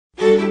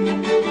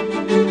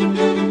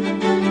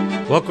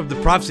Welcome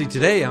to Prophecy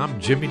Today. I'm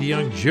Jimmy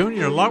DeYoung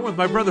Jr. Along with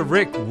my brother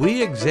Rick,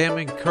 we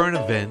examine current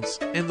events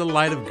in the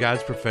light of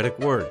God's prophetic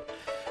word.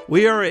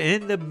 We are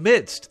in the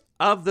midst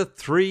of the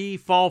three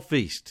fall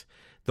feasts.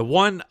 The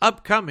one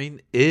upcoming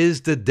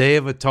is the Day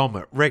of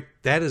Atonement. Rick,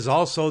 that is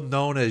also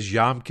known as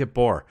Yom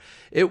Kippur.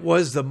 It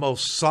was the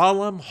most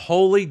solemn,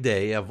 holy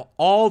day of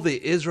all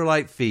the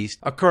Israelite feasts,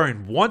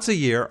 occurring once a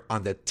year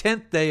on the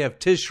 10th day of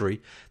Tishri,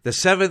 the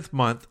 7th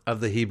month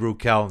of the Hebrew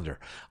calendar.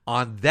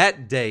 On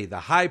that day, the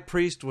high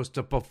priest was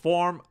to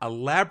perform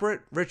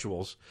elaborate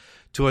rituals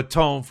to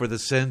atone for the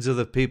sins of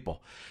the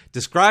people.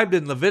 Described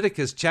in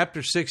Leviticus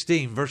chapter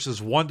 16, verses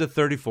 1 to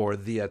 34,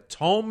 the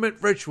atonement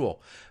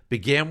ritual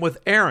began with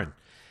Aaron,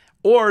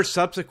 or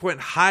subsequent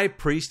high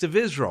priest of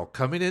Israel,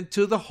 coming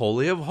into the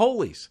Holy of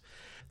Holies.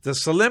 The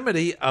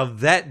solemnity of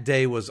that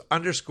day was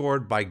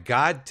underscored by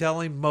God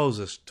telling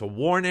Moses to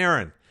warn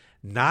Aaron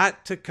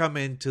not to come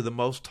into the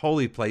most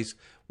holy place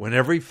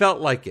whenever he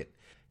felt like it.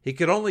 He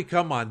could only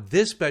come on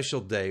this special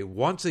day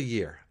once a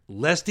year,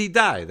 lest he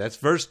die. That's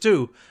verse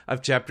 2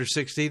 of chapter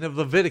 16 of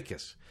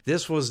Leviticus.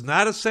 This was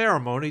not a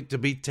ceremony to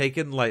be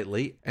taken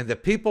lightly, and the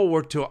people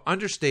were to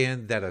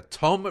understand that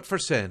atonement for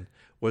sin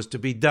was to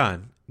be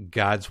done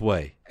God's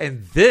way.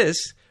 And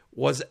this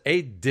was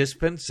a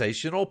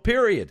dispensational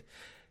period.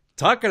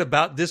 Talking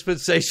about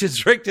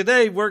dispensations, Rick,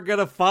 today we're going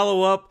to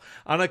follow up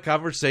on a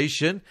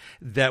conversation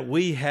that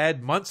we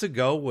had months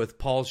ago with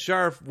Paul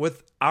Scharf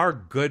with our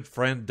good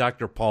friend,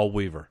 Dr. Paul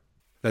Weaver.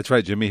 That's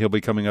right, Jimmy. He'll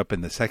be coming up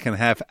in the second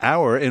half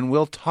hour, and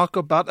we'll talk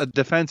about a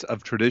defense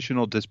of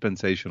traditional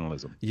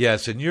dispensationalism.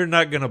 Yes, and you're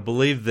not going to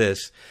believe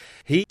this.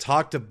 He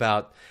talked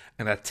about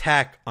an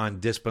attack on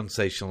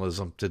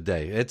dispensationalism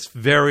today. It's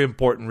very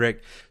important,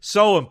 Rick.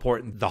 So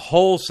important. The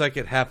whole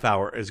second half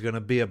hour is going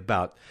to be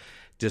about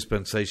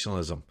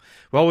dispensationalism.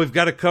 Well, we've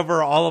got to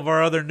cover all of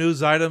our other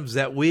news items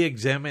that we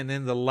examine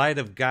in the light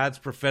of God's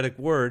prophetic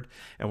word,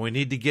 and we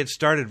need to get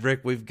started,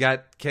 Rick. We've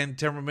got Ken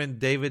Timmerman,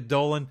 David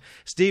Dolan,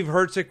 Steve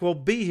Herzig will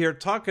be here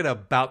talking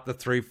about the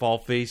three fall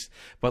feasts,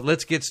 but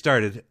let's get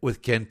started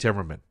with Ken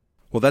Timmerman.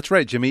 Well, that's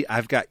right, Jimmy.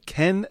 I've got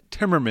Ken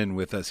Timmerman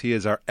with us. He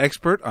is our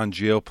expert on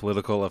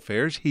geopolitical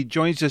affairs. He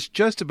joins us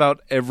just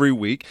about every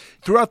week.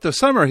 Throughout the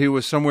summer, he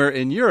was somewhere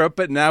in Europe,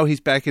 but now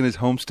he's back in his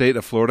home state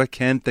of Florida.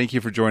 Ken, thank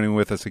you for joining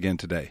with us again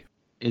today.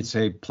 It's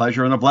a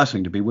pleasure and a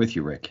blessing to be with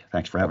you, Rick.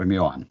 Thanks for having me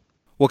on.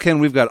 Well, Ken,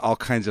 we've got all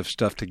kinds of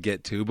stuff to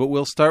get to, but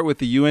we'll start with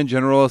the UN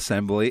General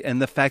Assembly and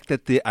the fact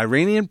that the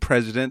Iranian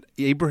President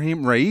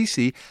Ebrahim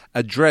Raisi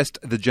addressed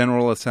the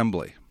General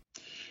Assembly.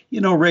 You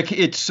know, Rick,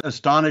 it's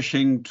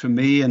astonishing to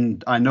me,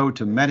 and I know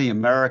to many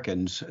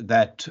Americans,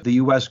 that the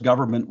U.S.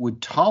 government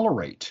would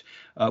tolerate,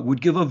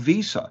 would give a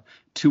visa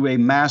to a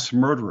mass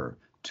murderer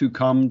to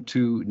come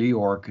to New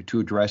York to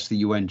address the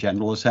UN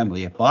General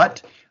Assembly.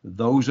 But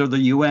those are the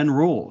UN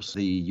rules.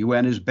 The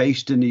UN is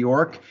based in New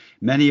York.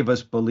 Many of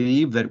us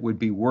believe that it would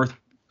be worth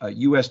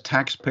U.S.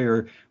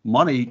 taxpayer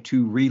money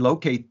to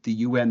relocate the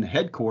UN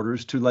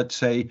headquarters to, let's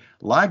say,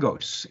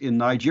 Lagos in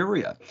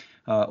Nigeria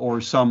or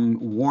some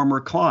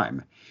warmer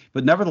clime.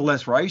 But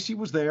nevertheless, Raisi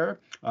was there.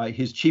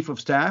 His chief of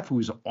staff, who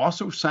is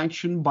also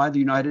sanctioned by the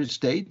United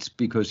States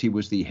because he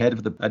was the head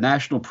of the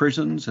national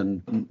prisons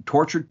and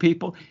tortured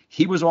people,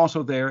 he was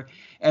also there.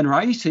 And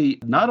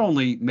Raisi not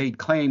only made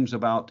claims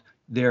about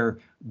their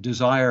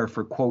desire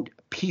for, quote,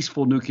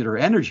 peaceful nuclear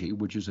energy,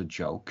 which is a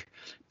joke,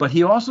 but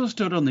he also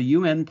stood on the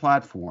UN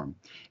platform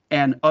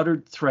and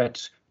uttered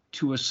threats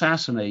to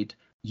assassinate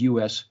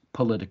U.S.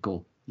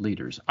 political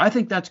leaders. I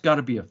think that's got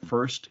to be a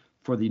first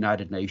for the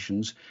United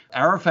Nations.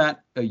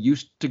 Arafat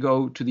used to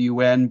go to the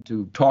UN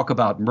to talk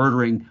about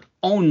murdering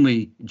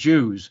only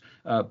Jews.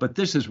 But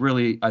this is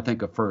really, I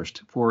think, a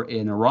first for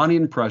an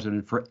Iranian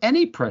president, for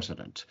any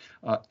president,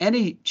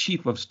 any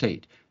chief of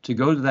state to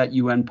go to that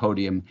UN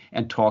podium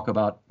and talk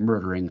about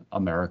murdering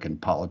American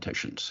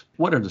politicians.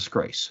 What a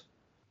disgrace.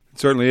 It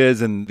certainly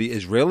is, and the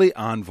Israeli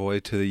envoy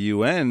to the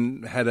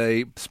UN had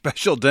a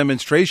special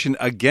demonstration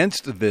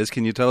against this.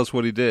 Can you tell us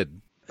what he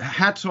did?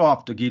 Hats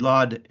off to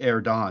Gilad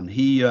Erdan.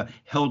 He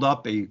held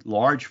up a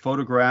large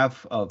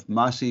photograph of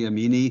Mahsa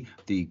Amini,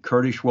 the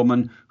Kurdish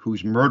woman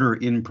whose murder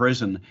in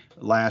prison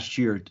last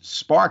year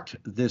sparked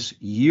this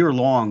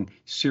year-long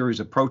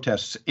series of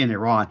protests in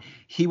Iran.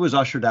 He was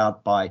ushered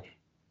out by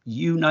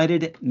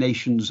United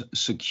Nations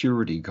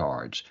security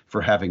guards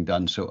for having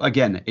done so.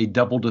 Again, a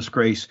double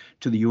disgrace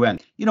to the UN.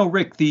 You know,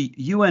 Rick, the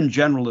UN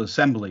General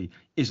Assembly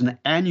is an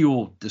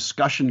annual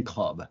discussion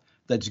club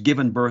that's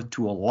given birth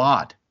to a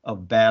lot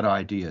of bad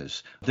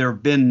ideas. There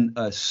have been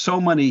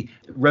so many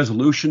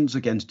resolutions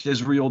against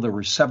Israel. There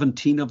were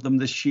 17 of them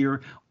this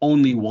year,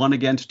 only one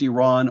against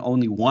Iran,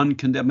 only one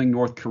condemning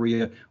North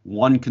Korea,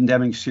 one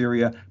condemning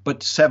Syria,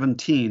 but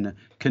 17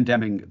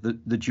 condemning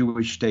the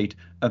Jewish state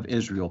of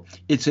Israel.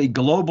 It's a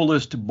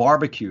globalist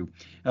barbecue,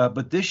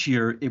 but this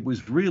year it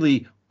was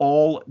really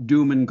all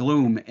doom and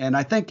gloom. And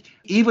I think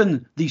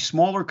even the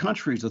smaller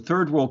countries, the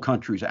third world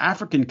countries,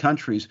 African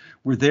countries,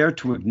 were there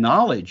to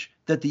acknowledge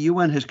that the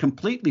UN has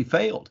completely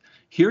failed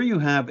Here you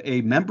have a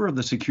member of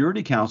the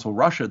Security Council,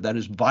 Russia, that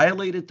has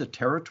violated the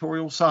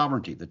territorial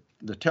sovereignty,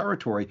 the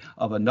territory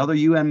of another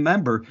UN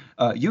member,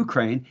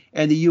 Ukraine,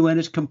 and the UN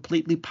is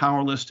completely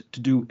powerless to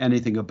do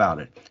anything about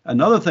it.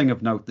 Another thing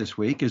of note this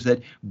week is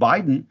that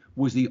Biden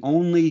was the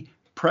only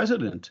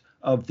president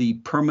of the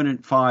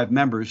permanent 5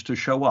 members to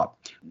show up.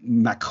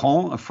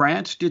 Macron of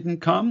France didn't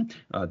come.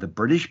 The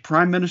British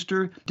Prime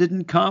Minister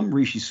didn't come.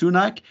 Rishi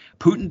Sunak.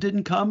 Putin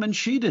didn't come, and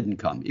Xi didn't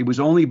come. It was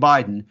only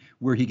Biden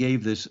where he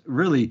gave this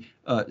really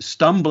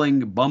stumbling,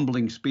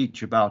 bumbling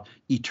speech about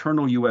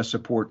eternal U.S.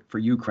 support for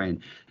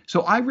Ukraine.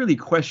 So I really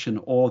question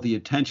all the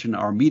attention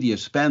our media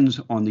spends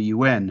on the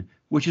UN,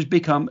 which has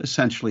become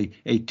essentially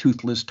a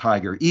toothless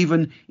tiger.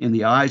 Even in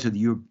the eyes of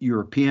the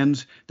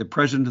Europeans, the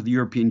president of the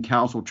European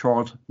Council,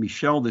 Charles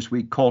Michel, this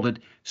week called it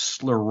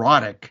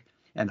sclerotic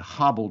and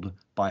hobbled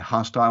by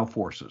hostile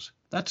forces.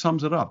 That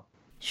sums it up.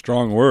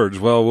 Strong words.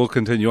 Well, we'll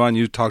continue on.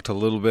 You talked a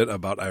little bit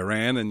about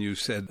Iran, and you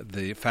said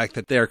the fact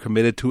that they are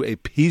committed to a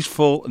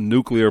peaceful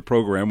nuclear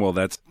program. Well,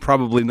 that's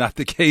probably not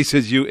the case,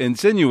 as you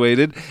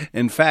insinuated.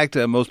 In fact,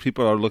 most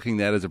people are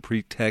looking at that as a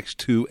pretext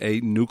to a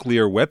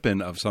nuclear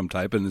weapon of some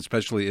type, and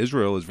especially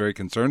Israel is very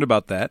concerned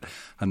about that.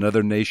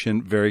 Another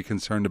nation very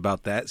concerned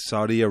about that,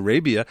 Saudi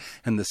Arabia.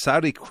 And the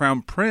Saudi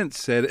crown prince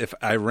said if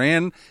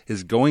Iran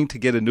is going to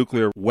get a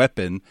nuclear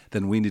weapon,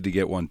 then we need to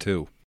get one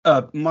too.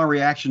 My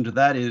reaction to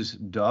that is,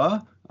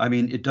 duh. I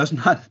mean, it does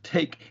not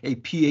take a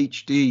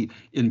PhD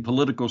in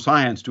political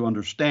science to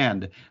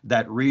understand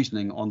that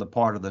reasoning on the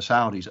part of the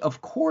Saudis.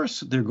 Of course,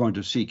 they're going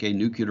to seek a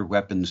nuclear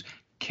weapons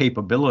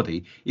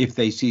capability if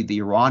they see the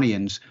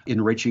Iranians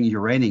enriching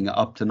uranium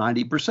up to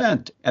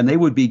 90%. And they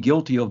would be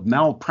guilty of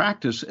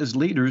malpractice as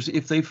leaders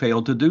if they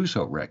failed to do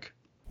so, Rick.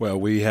 Well,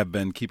 we have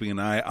been keeping an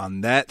eye on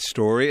that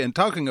story and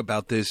talking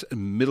about this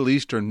Middle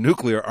Eastern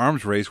nuclear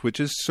arms race, which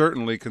is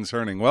certainly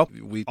concerning. Well,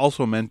 we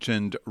also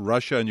mentioned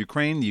Russia and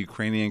Ukraine, the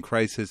Ukrainian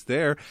crisis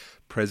there.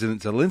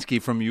 President Zelensky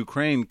from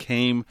Ukraine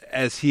came,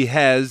 as he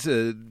has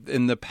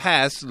in the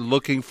past,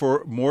 looking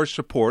for more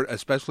support,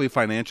 especially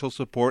financial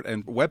support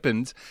and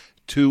weapons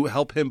to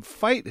help him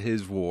fight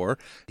his war.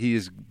 He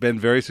has been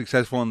very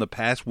successful in the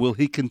past. Will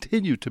he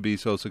continue to be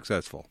so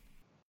successful?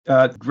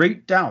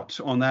 Great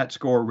doubts on that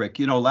score, Rick.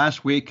 You know,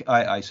 last week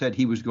I said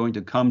he was going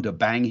to come to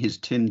bang his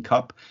tin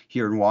cup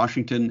here in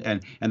Washington,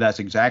 and that's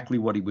exactly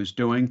what he was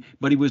doing.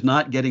 But he was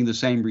not getting the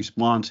same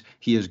response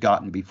he has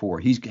gotten before.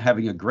 He's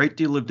having a great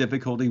deal of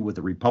difficulty with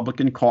the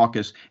Republican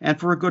caucus, and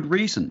for a good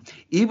reason.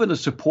 Even a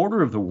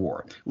supporter of the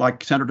war,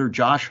 like Senator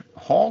Josh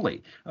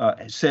Hawley,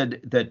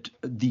 said that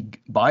the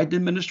Biden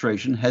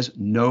administration has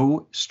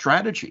no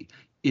strategy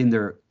in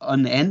their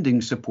unending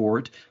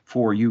support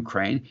for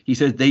Ukraine. He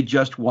says they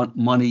just want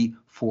money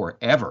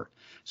forever.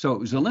 So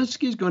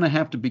Zelensky is going to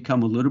have to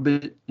become a little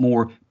bit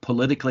more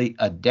politically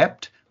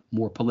adept,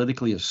 more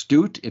politically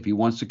astute if he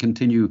wants to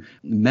continue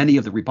many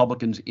of the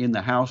Republicans in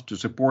the House to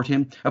support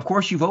him. Of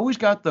course, you've always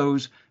got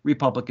those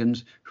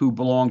Republicans who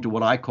belong to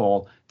what I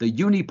call the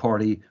uni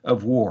party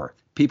of war.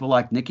 People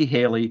like Nikki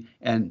Haley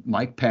and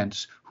Mike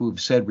Pence, who have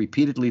said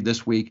repeatedly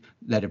this week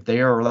that if they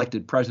are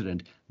elected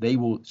president, they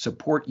will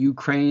support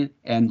Ukraine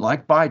and,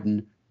 like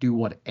Biden, do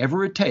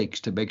whatever it takes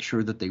to make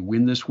sure that they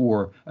win this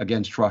war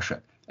against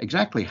Russia.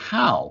 Exactly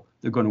how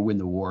they're going to win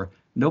the war,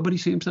 nobody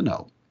seems to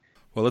know.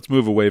 Well, let's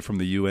move away from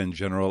the UN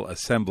General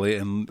Assembly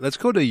and let's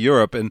go to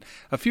Europe. And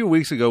a few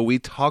weeks ago, we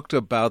talked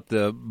about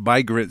the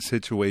migrant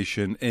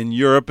situation in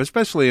Europe,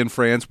 especially in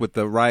France with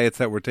the riots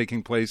that were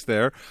taking place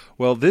there.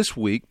 Well, this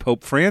week,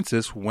 Pope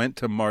Francis went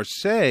to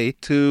Marseille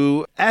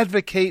to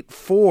advocate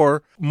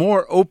for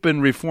more open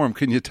reform.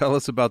 Can you tell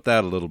us about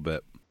that a little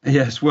bit?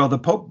 Yes, well, the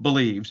Pope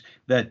believes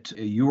that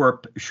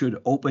Europe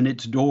should open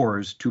its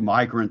doors to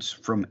migrants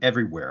from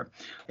everywhere.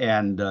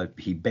 And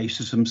he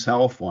bases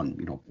himself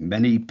on,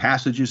 many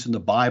passages in the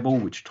Bible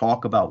which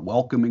talk about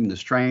welcoming the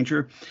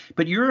stranger.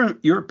 But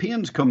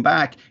Europeans come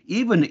back,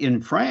 even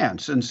in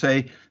France, and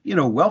say,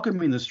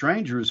 welcoming the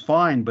stranger is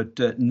fine, but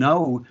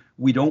no,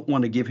 we don't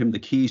want to give him the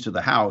keys to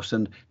the house.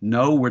 And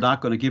no, we're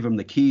not going to give him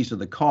the keys to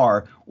the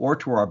car or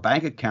to our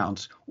bank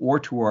accounts or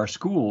to our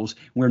schools.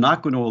 We're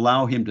not going to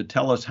allow him to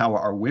tell us how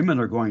our women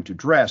are going to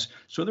dress.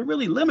 So there are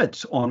really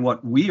limits on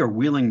what we are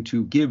willing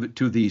to give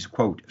to these,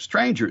 quote,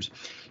 strangers.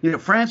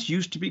 France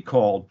used to be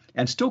called,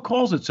 and still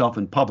calls itself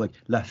in public,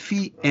 la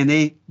fille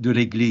aînée de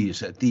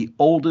l'Église, the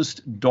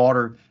oldest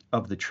daughter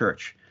of the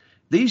church.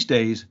 These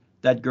days,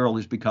 that girl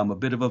has become a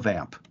bit of a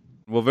vamp.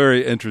 Well,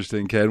 very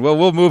interesting, Ken. Well,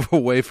 we'll move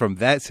away from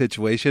that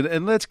situation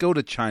and let's go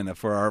to China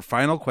for our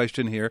final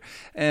question here.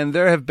 And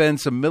there have been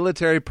some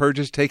military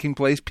purges taking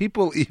place,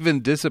 people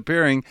even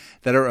disappearing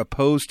that are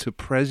opposed to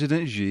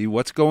President Xi.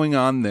 What's going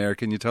on there?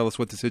 Can you tell us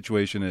what the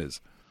situation is?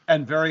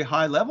 And very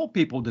high-level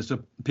people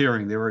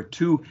disappearing. There are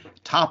 2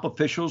 top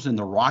officials in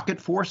the rocket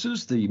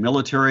forces, the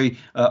military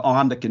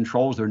arm that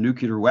controls their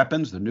nuclear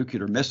weapons, the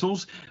nuclear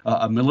missiles,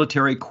 a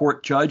military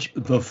court judge.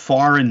 The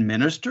foreign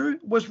minister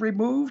was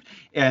removed,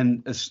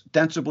 and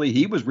ostensibly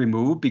he was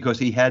removed because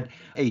he had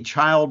a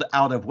child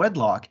out of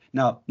wedlock.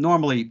 Now,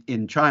 normally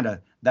in China,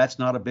 that's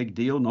not a big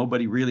deal.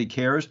 Nobody really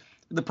cares.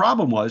 The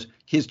problem was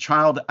his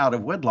child out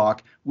of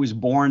wedlock was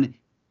born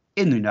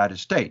in the United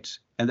States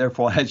and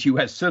therefore has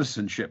U.S.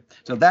 citizenship.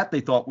 So that they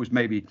thought was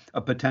maybe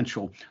a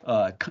potential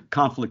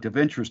conflict of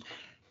interest.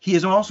 He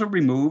has also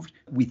removed,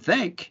 we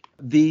think,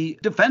 the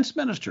defense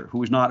minister,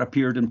 who has not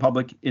appeared in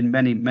public in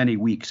many, many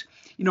weeks.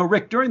 You know,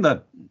 Rick, during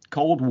the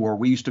Cold War,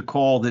 we used to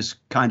call this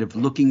kind of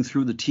looking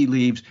through the tea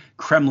leaves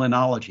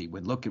Kremlinology.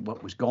 We'd look at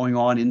what was going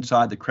on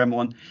inside the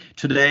Kremlin.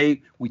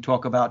 Today, we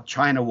talk about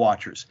China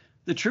watchers.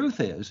 The truth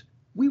is,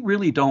 we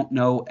really don't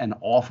know an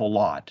awful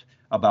lot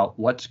about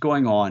what's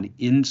going on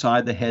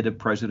inside the head of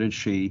President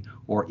Xi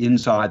or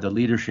inside the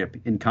leadership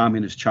in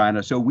communist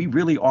China. So we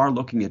really are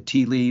looking at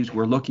tea leaves.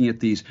 We're looking at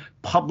these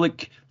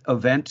public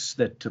events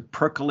that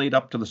percolate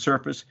up to the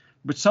surface.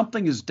 But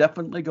something is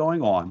definitely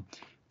going on.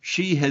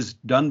 Xi has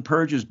done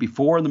purges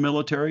before in the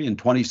military. In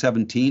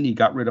 2017, he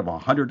got rid of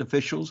 100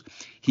 officials.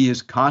 He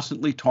has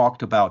constantly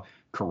talked about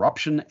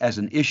corruption as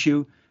an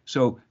issue.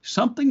 So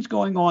something's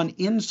going on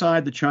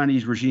inside the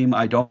Chinese regime.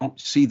 I don't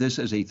see this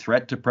as a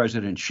threat to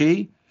President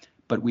Xi,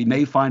 but we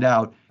may find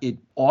out it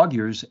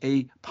augurs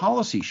a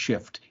policy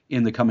shift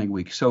in the coming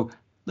weeks. So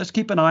let's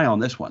keep an eye on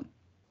this one.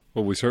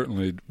 Well, we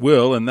certainly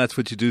will, and that's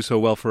what you do so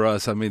well for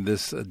us. I mean,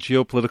 this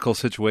geopolitical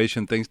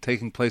situation, things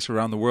taking place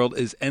around the world,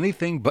 is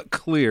anything but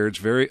clear. It's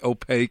very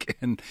opaque,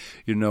 and,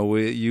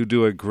 you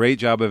do a great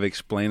job of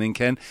explaining,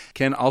 Ken.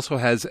 Ken also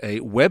has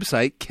a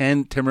website,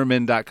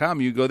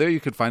 kentimmerman.com. You go there, you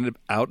can find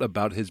out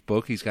about his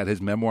book. He's got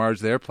his memoirs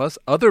there, plus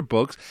other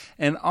books,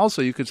 and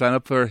also you can sign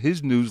up for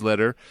his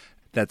newsletter.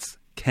 That's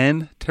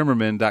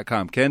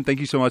kentimmerman.com. Ken, thank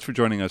you so much for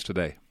joining us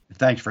today.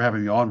 Thanks for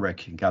having me on,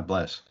 Rick, and God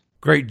bless.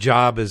 Great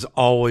job as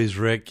always,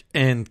 Rick.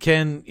 And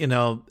Ken,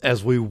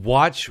 as we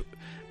watch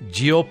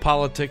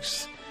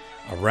geopolitics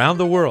around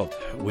the world,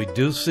 we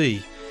do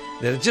see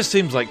that it just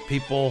seems like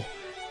people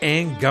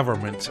and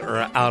governments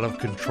are out of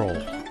control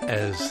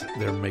as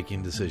they're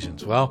making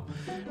decisions. Well,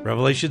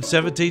 Revelation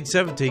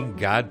 17:17,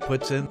 God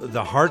puts in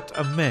the heart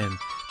of men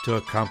to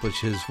accomplish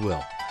his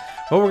will.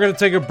 Well, we're going to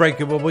take a break,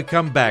 and when we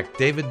come back,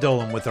 David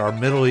Dolan with our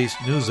Middle East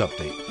news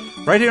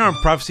update, right here on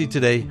Prophecy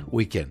Today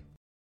Weekend.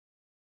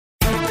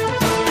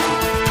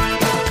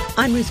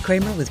 I'm Ruth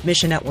Kramer with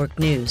Mission Network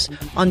News.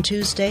 On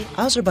Tuesday,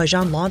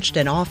 Azerbaijan launched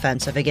an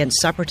offensive against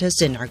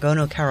separatists in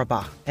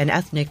Nagorno-Karabakh, an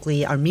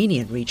ethnically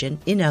Armenian region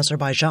in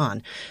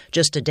Azerbaijan.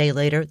 Just a day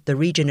later, the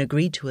region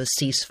agreed to a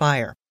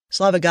ceasefire.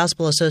 Slavic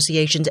Gospel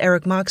Association's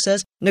Eric Mock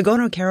says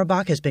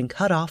Nagorno-Karabakh has been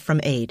cut off from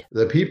aid.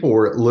 The people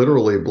were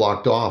literally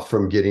blocked off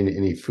from getting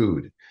any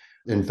food.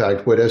 In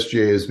fact, what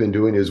SGA has been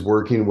doing is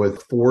working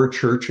with 4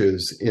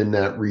 churches in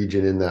that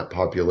region, in that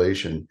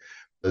population,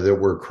 that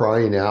were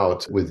crying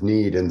out with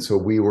need. And so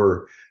we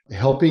were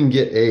helping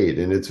get aid.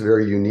 And it's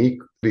very unique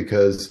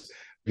because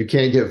you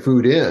can't get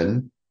food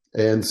in.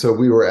 And so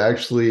we were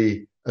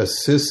actually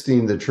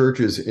assisting the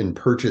churches in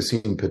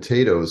purchasing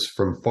potatoes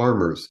from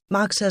farmers.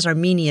 Mock says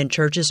Armenian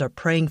churches are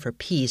praying for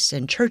peace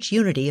and church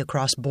unity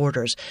across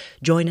borders.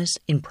 Join us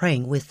in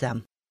praying with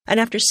them. And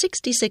after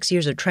 66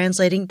 years of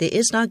translating, the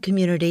Isnag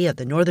community of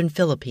the northern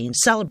Philippines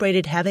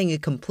celebrated having a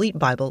complete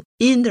Bible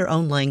in their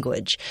own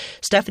language.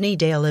 Stephanie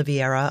De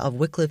Oliveira of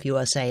Wycliffe,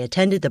 USA,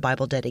 attended the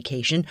Bible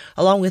dedication,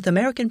 along with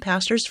American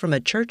pastors from a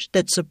church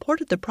that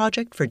supported the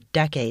project for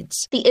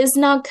decades. The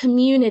Isnag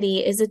community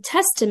is a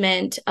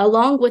testament,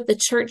 along with the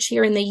church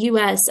here in the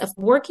U.S., of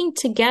working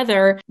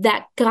together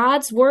that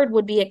God's Word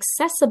would be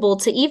accessible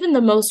to even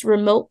the most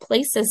remote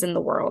places in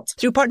the world.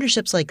 Through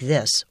partnerships like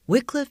this,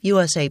 Wycliffe,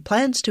 USA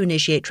plans to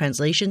initiate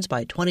translations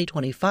by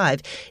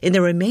 2025 in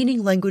the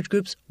remaining language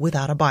groups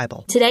without a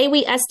Bible. Today,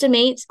 we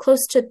estimate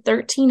close to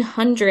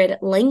 1,300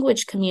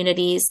 language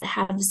communities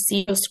have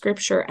zero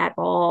scripture at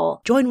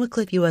all. Join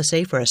Wycliffe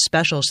USA for a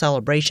special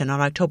celebration on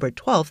October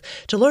 12th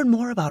to learn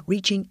more about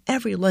reaching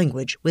every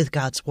language with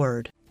God's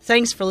Word.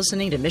 Thanks for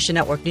listening to Mission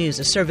Network News,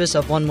 a service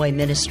of One Way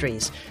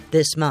Ministries.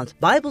 This month,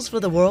 Bibles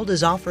for the World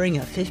is offering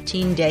a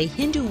 15-day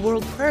Hindu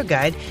World Prayer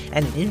Guide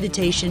and an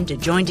invitation to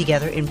join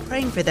together in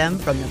praying for them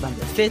from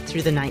November 5th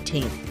through the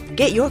 19th.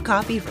 Get your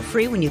copy for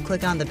free when you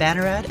click on the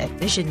banner ad at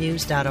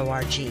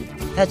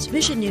missionnews.org. That's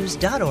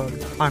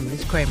missionnews.org. I'm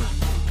Ruth Kramer.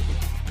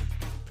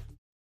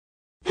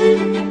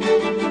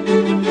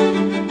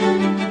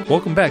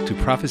 Welcome back to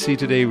Prophecy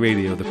Today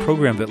Radio, the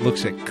program that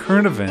looks at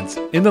current events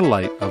in the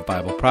light of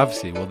Bible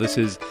prophecy. Well, this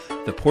is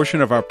the portion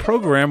of our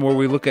program where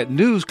we look at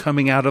news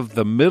coming out of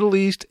the Middle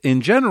East in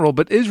general,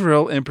 but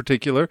Israel in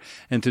particular.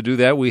 And to do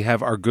that, we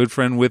have our good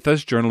friend with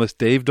us, journalist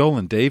Dave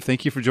Dolan. Dave,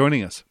 thank you for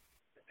joining us.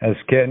 As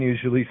Ken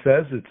usually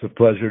says, it's a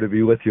pleasure to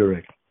be with you,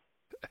 Rick.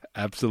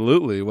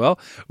 Absolutely. Well,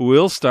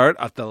 we'll start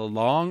at the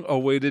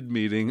long-awaited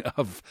meeting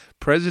of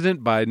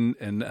President Biden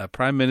and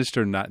Prime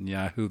Minister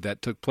Netanyahu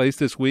that took place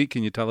this week.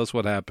 Can you tell us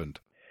what happened?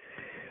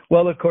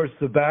 Well, of course,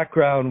 the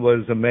background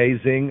was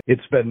amazing.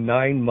 It's been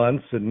 9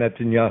 months and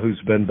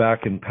Netanyahu's been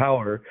back in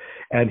power,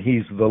 and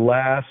he's the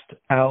last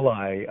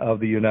ally of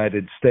the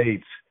United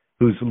States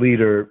whose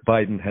leader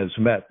Biden has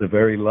met, the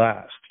very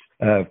last.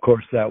 Of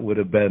course, that would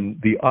have been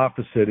the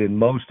opposite in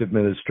most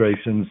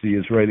administrations. The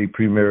Israeli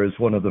premier is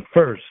one of the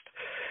first.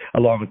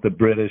 along with the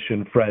British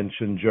and French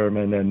and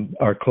German and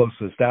our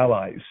closest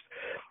allies.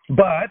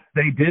 But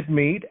they did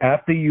meet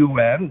at the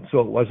UN, so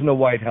it wasn't a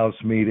White House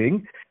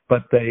meeting,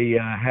 but they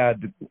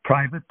had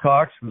private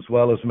talks as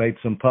well as made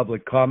some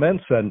public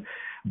comments. And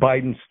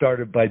Biden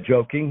started by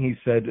joking. He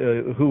said,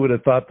 who would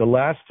have thought the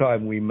last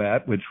time we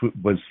met, which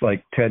was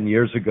like 10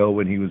 years ago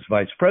when he was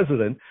vice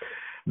president,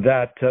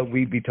 that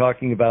we'd be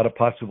talking about a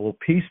possible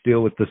peace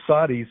deal with the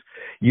Saudis,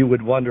 you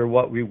would wonder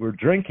what we were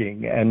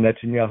drinking. And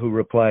Netanyahu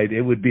replied,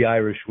 it would be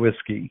Irish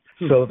whiskey.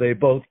 So they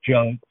both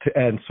jumped,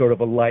 and sort of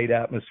a light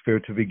atmosphere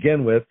to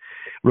begin with.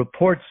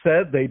 Reports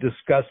said they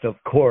discussed, of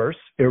course,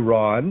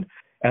 Iran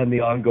and the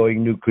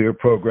ongoing nuclear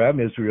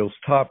program, Israel's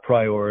top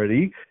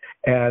priority.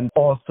 And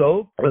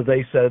also,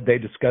 they said they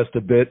discussed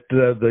a bit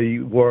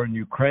the war in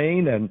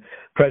Ukraine and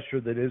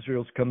pressure that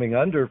Israel's coming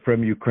under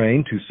from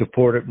Ukraine to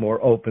support it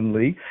more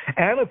openly.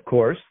 And, of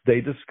course, they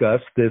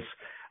discussed this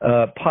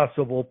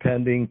possible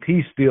pending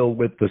peace deal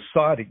with the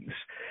Saudis,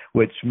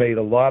 which made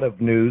a lot of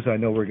news. I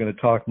know we're going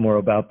to talk more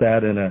about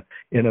that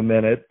in a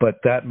minute, but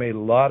that made a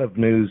lot of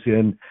news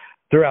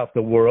throughout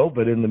the world,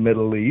 but in the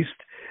Middle East.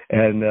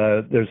 And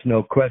there's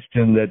no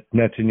question that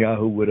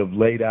Netanyahu would have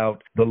laid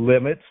out the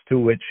limits to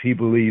which he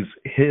believes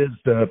his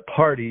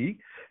party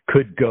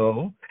could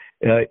go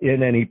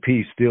in any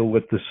peace deal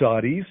with the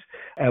Saudis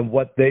and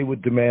what they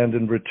would demand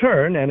in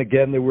return. And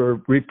again, there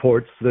were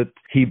reports that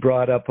he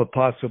brought up a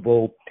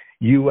possible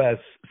U.S.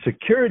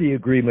 security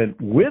agreement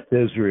with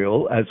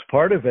Israel as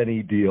part of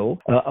any deal,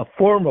 a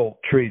formal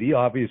treaty.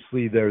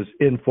 Obviously, there's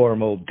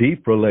informal,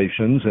 deep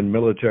relations, and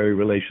military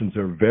relations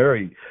are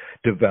very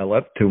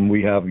developed, and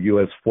we have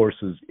U.S.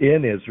 forces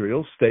in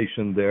Israel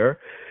stationed there,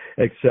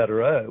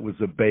 etc. It was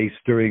a base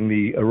during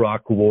the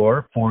Iraq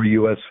War for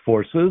U.S.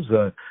 forces,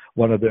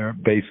 one of their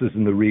bases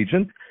in the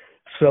region.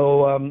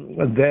 So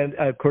then,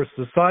 of course,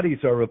 the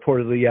Saudis are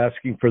reportedly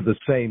asking for the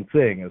same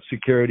thing, a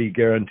security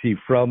guarantee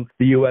from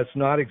the U.S.,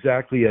 not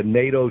exactly a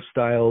NATO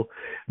style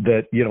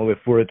that, if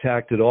we're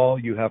attacked at all,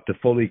 you have to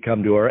fully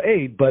come to our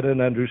aid, but an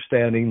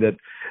understanding that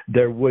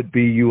there would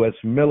be U.S.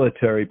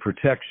 military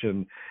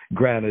protection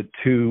granted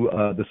to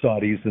the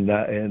Saudis in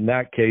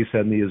that case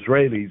and the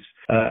Israelis.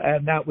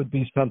 And that would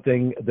be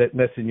something that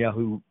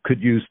Netanyahu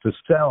could use to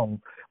sell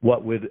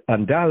what would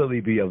undoubtedly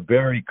be a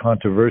very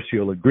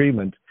controversial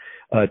agreement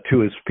to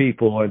his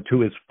people and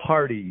to his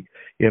party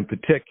in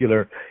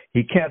particular.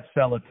 He can't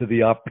sell it to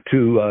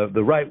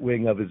the right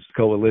wing of his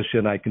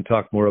coalition. I can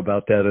talk more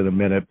about that in a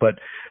minute. But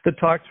the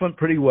talks went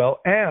pretty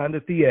well. And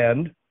at the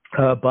end,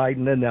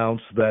 Biden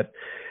announced that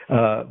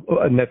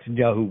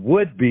Netanyahu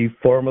would be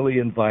formally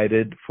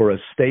invited for a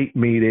state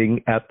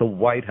meeting at the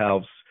White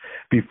House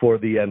before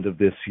the end of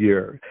this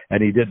year.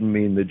 And he didn't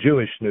mean the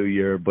Jewish New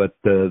Year, but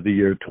the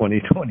year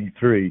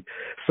 2023.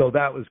 So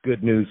that was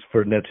good news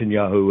for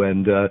Netanyahu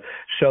and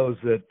shows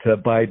that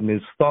Biden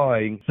is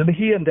thawing. And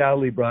he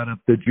undoubtedly brought up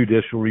the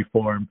judicial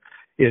reform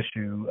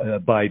issue,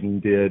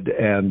 Biden did,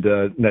 and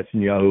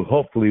Netanyahu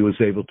hopefully was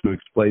able to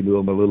explain to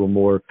him a little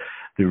more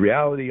the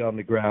reality on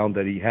the ground,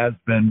 that he has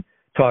been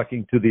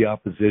talking to the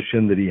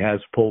opposition, that he has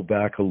pulled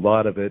back a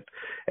lot of it,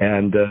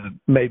 and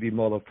maybe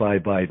mollify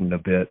Biden a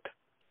bit.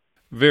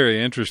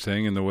 Very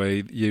interesting in the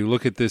way you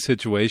look at this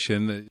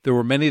situation. There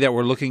were many that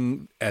were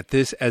looking at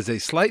this as a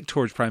slight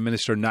towards Prime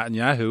Minister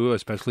Netanyahu,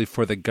 especially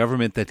for the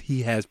government that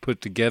he has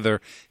put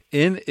together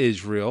in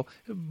Israel.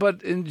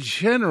 But in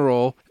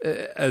general,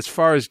 as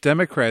far as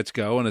Democrats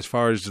go and as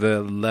far as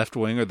the left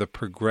wing or the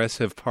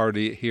progressive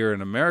party here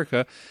in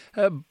America,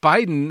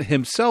 Biden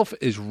himself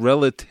is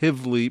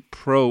relatively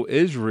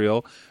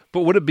pro-Israel.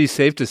 But would it be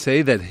safe to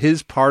say that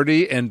his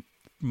party and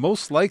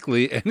most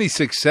likely any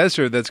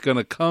successor that's going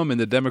to come in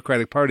the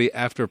Democratic Party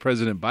after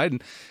President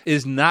Biden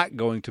is not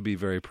going to be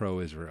very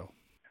pro-Israel?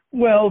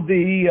 Well,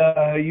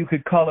 you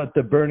could call it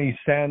the Bernie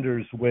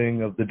Sanders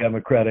wing of the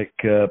Democratic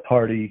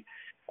Party.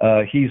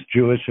 He's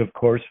Jewish, of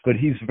course, but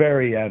he's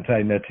very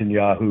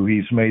anti-Netanyahu.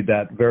 He's made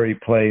that very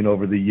plain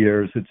over the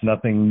years. It's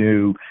nothing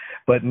new.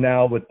 But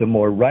now with the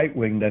more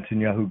right-wing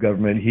Netanyahu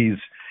government, he's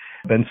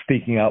been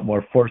speaking out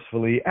more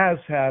forcefully, as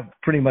have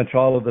pretty much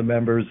all of the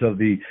members of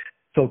the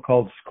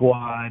so-called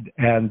squad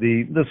and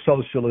the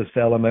socialist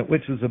element,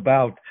 which is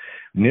about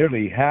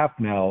nearly half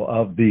now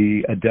of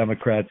the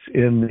Democrats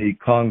in the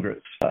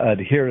Congress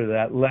adhere to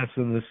that, less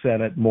in the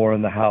Senate, more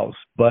in the House.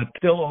 But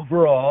still,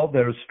 overall,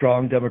 there's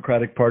strong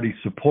Democratic Party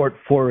support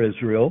for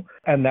Israel,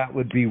 and that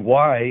would be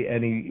why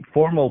any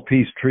formal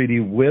peace treaty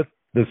with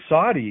the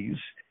Saudis,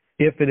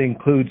 if it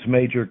includes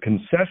major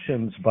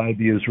concessions by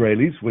the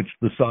Israelis, which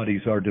the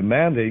Saudis are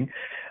demanding,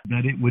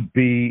 that it would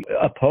be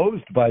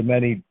opposed by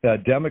many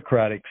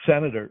Democratic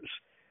senators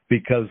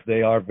because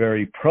they are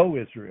very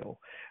pro-Israel.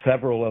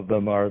 Several of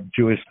them are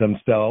Jewish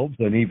themselves,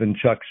 and even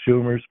Chuck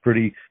Schumer's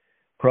pretty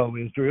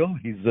pro-Israel.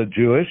 He's a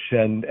Jewish,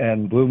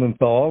 and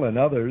Blumenthal and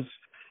others,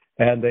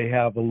 and they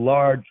have a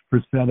large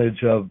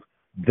percentage of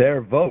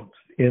their votes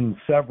in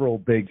several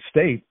big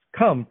states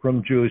come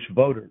from Jewish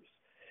voters.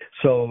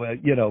 So,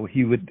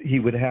 he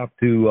would have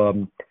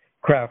to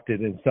crafted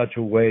in such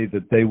a way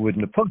that they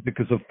wouldn't oppose it,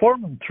 because a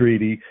formal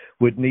treaty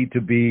would need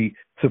to be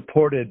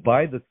supported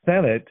by the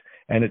Senate,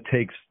 and it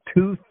takes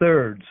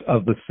 2/3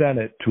 of the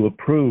Senate to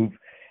approve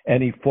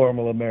any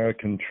formal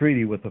American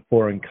treaty with a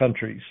foreign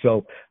country.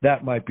 So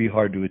that might be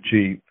hard to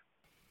achieve.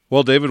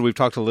 Well, David, we've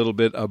talked a little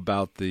bit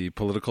about the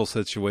political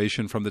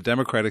situation from the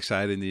Democratic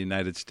side in the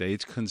United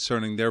States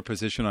concerning their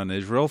position on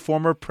Israel.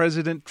 Former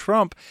President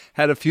Trump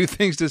had a few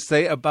things to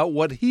say about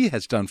what he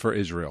has done for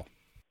Israel.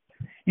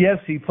 Yes,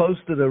 he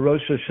posted a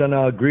Rosh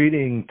Hashanah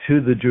greeting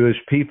to the Jewish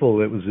people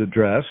that was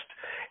addressed,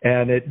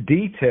 and it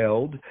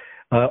detailed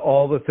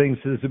all the things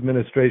his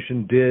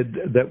administration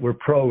did that were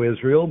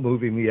pro-Israel,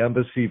 moving the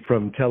embassy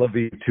from Tel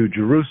Aviv to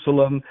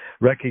Jerusalem,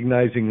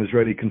 recognizing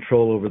Israeli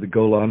control over the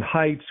Golan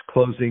Heights,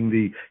 closing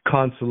the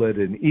consulate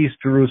in East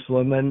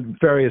Jerusalem, and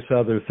various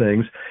other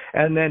things.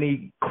 And then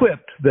he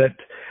quipped that,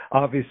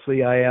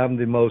 obviously, I am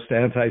the most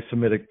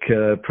anti-Semitic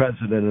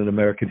president in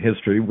American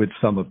history, which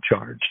some have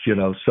charged,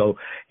 so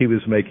he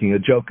was making a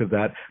joke of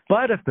that.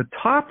 But at the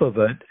top of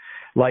it,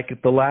 like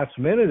at the last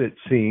minute, it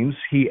seems,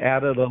 he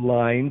added a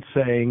line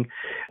saying,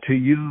 to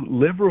you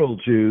liberal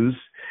Jews,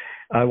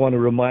 I want to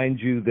remind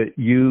you that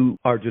you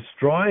are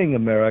destroying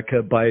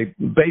America by,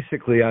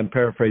 basically, I'm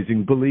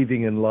paraphrasing,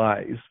 believing in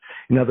lies.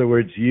 In other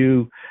words,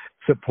 you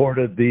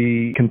supported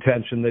the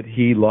contention that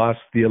he lost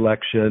the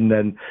election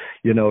and,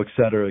 et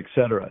cetera, et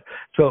cetera.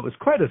 So it was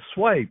quite a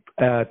swipe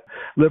at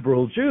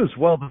liberal Jews.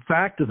 Well, the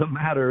fact of the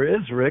matter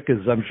is, Rick,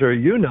 as I'm sure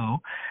you know,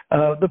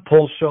 the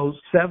poll shows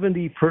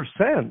 70%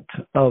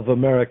 of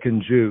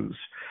American Jews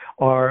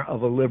are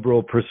of a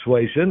liberal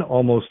persuasion.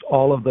 Almost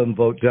all of them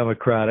vote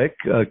Democratic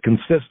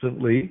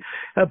consistently.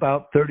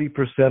 About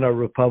 30% are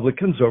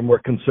Republicans or more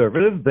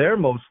conservative. They're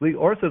mostly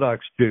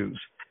Orthodox Jews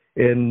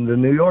in the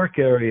New York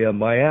area,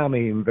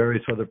 Miami, and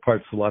various other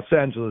parts of Los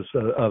Angeles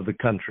of the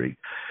country.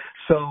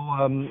 So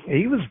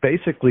he was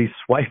basically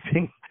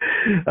swiping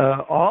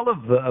all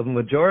of the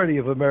majority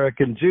of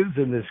American Jews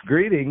in this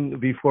greeting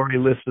before he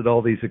listed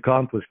all these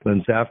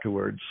accomplishments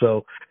afterwards.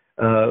 So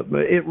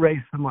it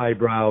raised some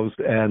eyebrows.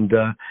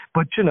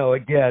 But,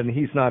 again,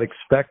 he's not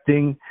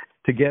expecting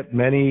to get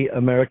many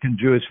American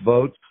Jewish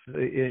votes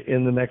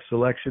in the next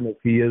election if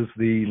he is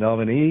the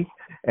nominee.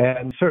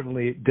 And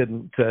certainly it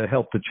didn't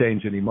help to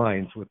change any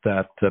minds with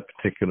that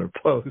particular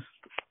post.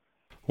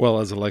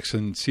 Well, as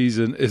election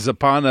season is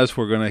upon us,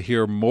 we're going to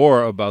hear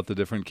more about the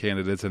different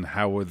candidates and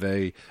how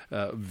they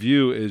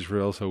view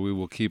Israel. So we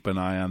will keep an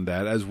eye on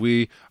that, as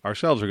we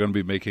ourselves are going to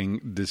be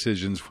making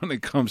decisions when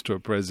it comes to a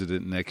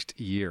president next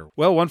year.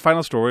 Well, one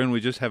final story, and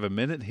we just have a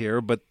minute here,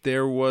 but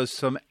there was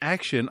some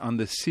action on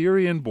the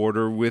Syrian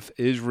border with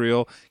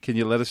Israel. Can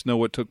you let us know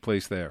what took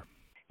place there?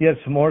 Yes,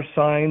 more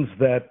signs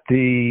that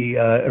the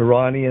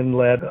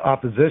Iranian-led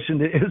opposition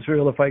to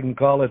Israel, if I can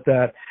call it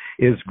that,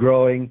 is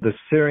growing. The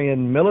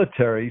Syrian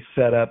military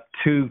set up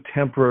 2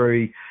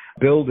 temporary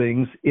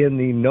buildings in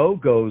the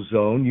no-go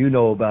zone. You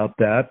know about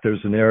that.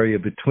 There's an area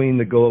between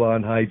the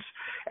Golan Heights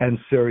and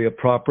Syria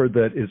proper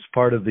that is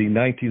part of the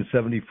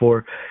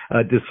 1974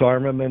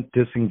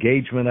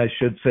 disengagement, I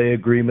should say,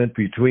 agreement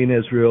between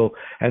Israel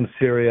and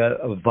Syria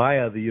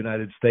via the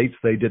United States.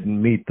 They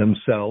didn't meet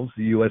themselves.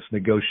 The U.S.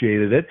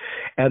 negotiated it,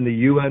 and the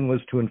UN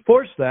was to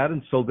enforce that,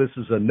 and so this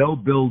is a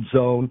no-build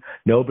zone.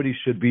 Nobody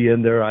should be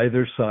in there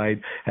either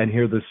side, and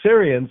here the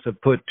Syrians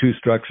have put 2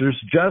 structures,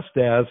 just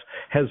as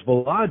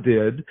Hezbollah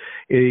did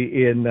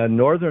in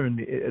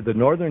the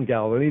northern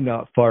Galilee,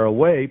 not far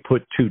away,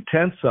 put 2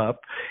 tents up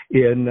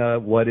in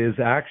what is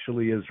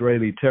actually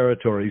Israeli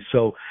territory.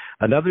 So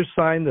another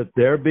sign that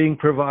they're being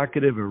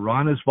provocative.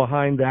 Iran is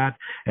behind that.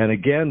 And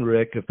again,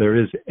 Rick, if there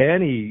is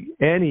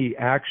any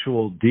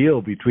actual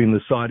deal between the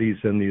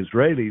Saudis and the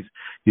Israelis,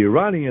 the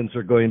Iranians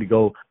are going to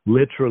go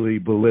literally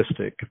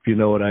ballistic, if you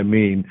know what I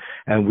mean.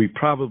 And we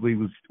probably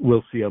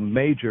will see a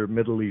major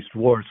Middle East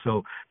war.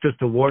 So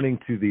just a warning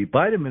to the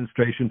Biden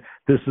administration,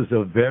 this is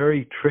a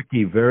very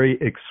tricky, very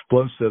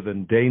explosive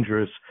and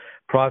dangerous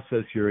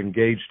process you're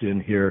engaged in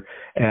here.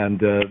 And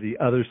the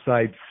other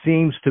side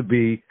seems to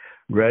be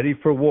ready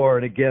for war.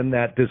 And again,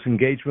 that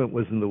disengagement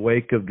was in the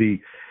wake of the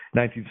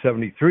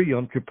 1973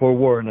 Yom Kippur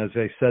War. And as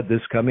I said,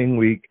 this coming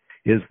week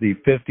is the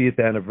 50th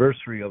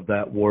anniversary of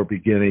that war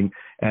beginning,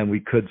 and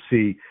we could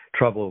see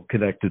trouble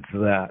connected to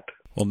that.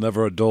 Well,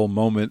 never a dull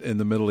moment in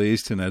the Middle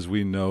East, and as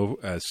we know,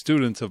 as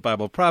students of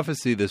Bible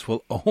prophecy, this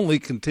will only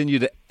continue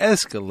to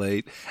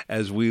escalate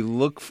as we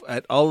look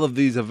at all of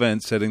these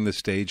events setting the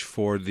stage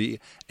for the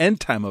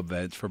end-time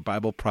events for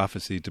Bible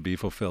prophecy to be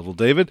fulfilled. Well,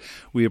 David,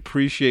 we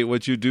appreciate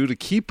what you do to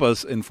keep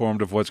us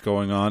informed of what's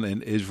going on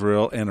in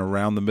Israel and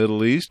around the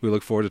Middle East. We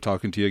look forward to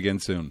talking to you again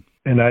soon.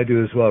 And I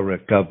do as well,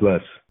 Rick. God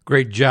bless.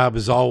 Great job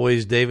as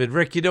always, David.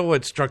 Rick, you know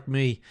what struck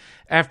me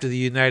after the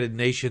United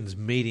Nations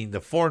meeting?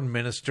 The foreign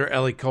minister,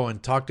 Eli Cohen,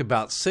 talked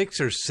about 6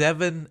 or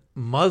 7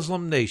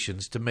 Muslim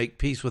nations to make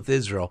peace with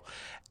Israel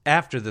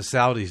after the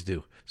Saudis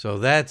do. So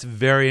that's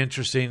very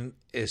interesting,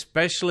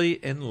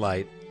 especially in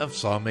light of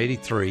Psalm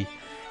 83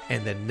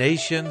 and the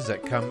nations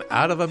that come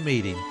out of a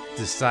meeting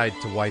decide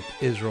to wipe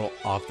Israel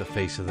off the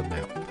face of the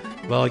map.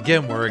 Well,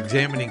 again, we're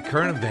examining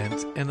current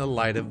events in the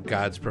light of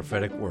God's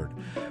prophetic word.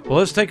 Well,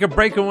 let's take a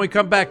break. When we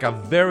come back, a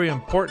very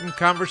important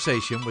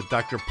conversation with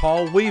Dr.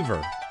 Paul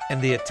Weaver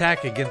and the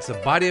attack against the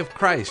body of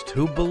Christ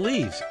who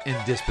believes in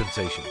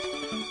dispensations.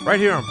 Right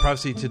here on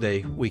Prophecy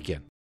Today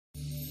Weekend.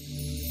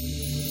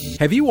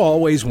 Have you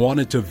always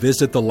wanted to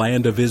visit the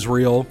land of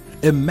Israel?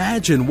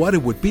 Imagine what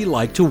it would be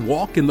like to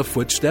walk in the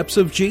footsteps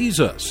of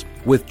Jesus.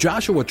 With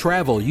Joshua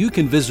Travel, you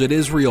can visit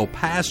Israel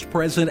past,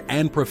 present,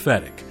 and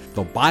prophetic.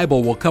 The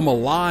Bible will come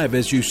alive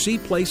as you see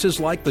places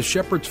like the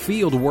Shepherd's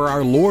Field where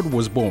our Lord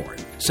was born,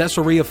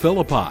 Caesarea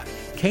Philippi,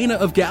 Cana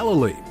of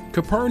Galilee,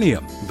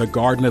 Capernaum, the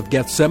Garden of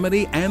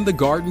Gethsemane, and the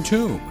Garden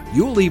Tomb.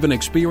 You'll even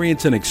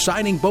experience an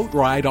exciting boat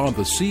ride on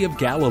the Sea of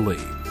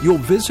Galilee. You'll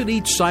visit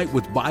each site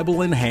with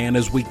Bible in hand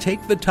as we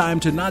take the time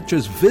to not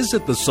just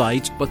visit the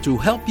sites, but to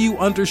help you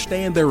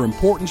understand their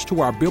importance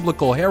to our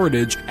biblical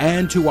heritage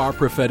and to our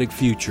prophetic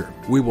future.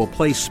 We will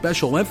place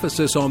special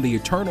emphasis on the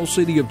eternal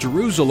city of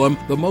Jerusalem,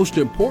 the most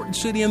important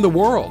city in the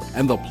world,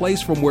 and the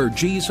place from where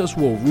Jesus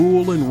will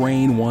rule and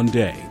reign one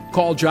day.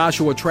 Call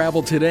Joshua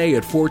Travel today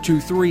at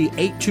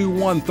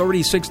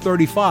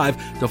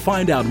 423-821-3635 to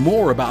find out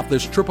more about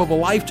this trip of a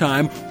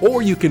lifetime,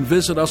 or you can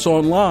visit us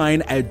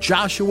online at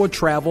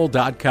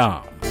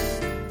joshuatravel.com.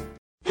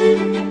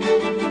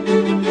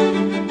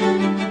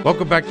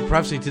 Welcome back to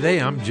Prophecy Today.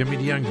 I'm Jimmy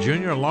DeYoung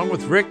Jr. Along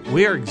with Rick,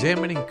 we are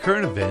examining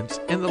current events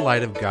in the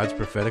light of God's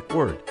prophetic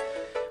word.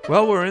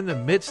 Well, we're in the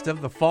midst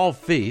of the fall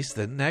feast,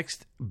 the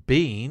next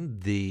being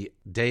the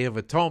Day of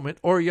Atonement,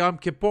 or Yom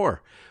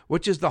Kippur,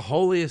 which is the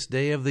holiest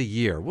day of the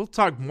year. We'll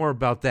talk more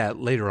about that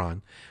later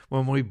on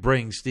when we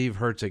bring Steve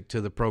Herzig to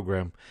the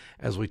program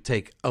as we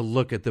take a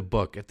look at the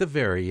book at the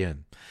very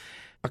end.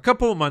 A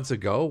couple of months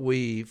ago,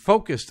 we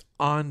focused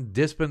on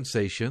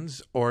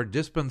dispensations or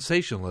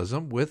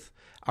dispensationalism with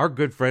our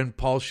good friend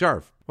Paul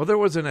Scharf. Well, there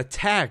was an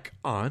attack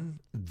on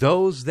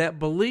those that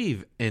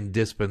believe in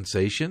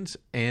dispensations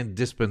and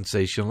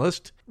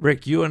dispensationalists.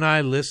 Rick, you and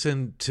I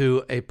listened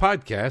to a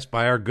podcast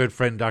by our good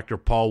friend Dr.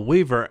 Paul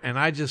Weaver, and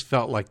I just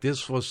felt like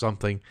this was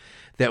something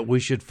that we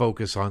should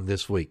focus on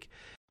this week.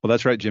 Well,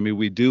 that's right, Jimmy.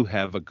 We do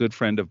have a good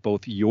friend of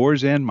both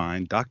yours and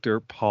mine, Dr.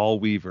 Paul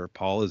Weaver.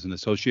 Paul is an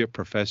associate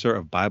professor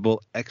of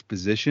Bible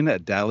exposition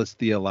at Dallas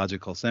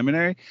Theological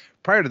Seminary.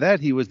 Prior to that,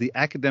 he was the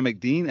academic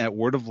dean at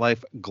Word of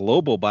Life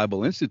Global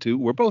Bible Institute,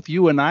 where both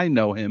you and I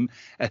know him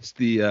as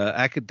the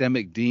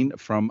academic dean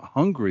from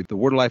Hungary, the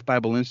Word of Life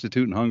Bible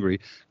Institute in Hungary.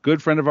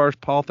 Good friend of ours,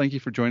 Paul. Thank you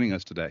for joining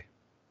us today.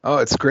 Oh,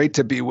 it's great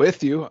to be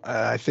with you.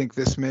 I think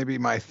this may be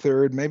my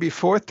third, maybe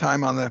fourth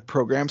time on the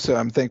program, so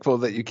I'm thankful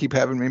that you keep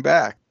having me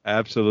back.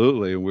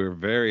 Absolutely. We're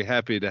very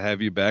happy to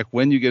have you back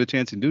when you get a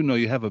chance. And do know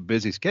you have a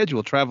busy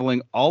schedule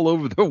traveling all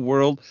over the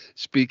world,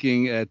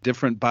 speaking at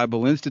different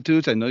Bible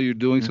institutes. I know you're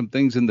doing some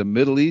things in the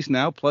Middle East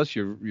now, plus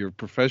your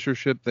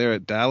professorship there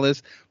at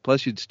Dallas,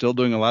 plus you're still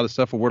doing a lot of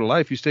stuff for Word of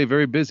Life. You stay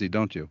very busy,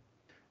 don't you?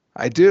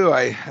 I do.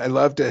 I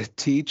love to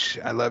teach.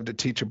 I love to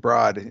teach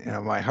abroad.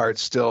 My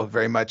heart's still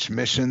very much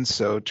missions,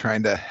 so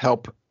trying to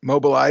help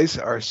mobilize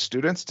our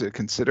students to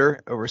consider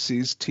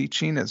overseas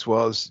teaching as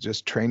well as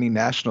just training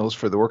nationals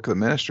for the work of the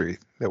ministry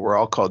that we're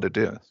all called to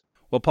do.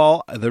 Well,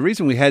 Paul, the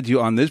reason we had you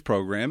on this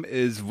program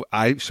is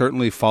I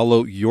certainly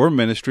follow your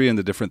ministry and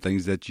the different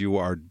things that you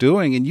are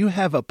doing. And you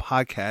have a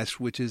podcast,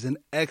 which is an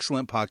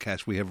excellent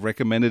podcast. We have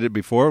recommended it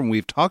before, and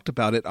we've talked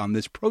about it on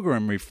this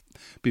program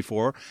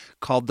before,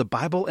 called The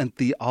Bible and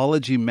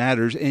Theology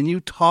Matters. And you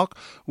talk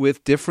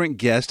with different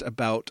guests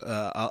about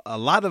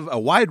a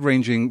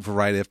wide-ranging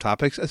variety of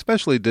topics,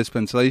 especially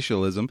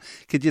dispensationalism.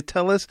 Could you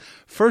tell us,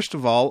 first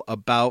of all,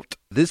 about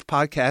this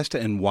podcast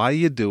and why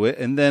you do it?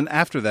 And then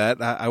after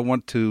that, I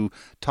want to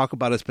talk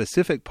about a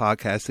specific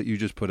podcast that you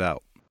just put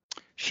out.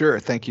 Sure.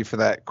 Thank you for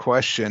that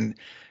question.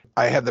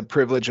 I have the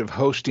privilege of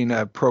hosting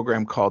a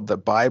program called the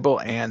Bible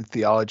and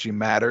Theology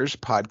Matters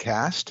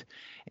podcast.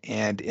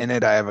 And in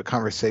it, I have a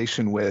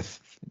conversation with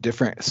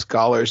different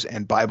scholars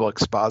and Bible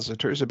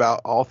expositors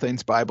about all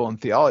things Bible and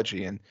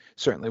theology. And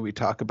certainly we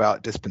talk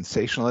about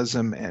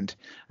dispensationalism and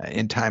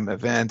end-time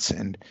events.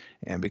 And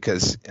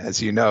because,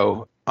 as you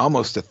know,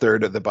 almost a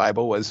third of the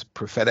Bible was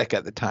prophetic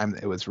at the time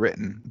that it was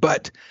written.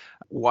 But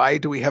why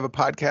do we have a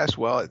podcast?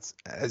 Well, it's,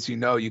 as you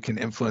know, you can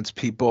influence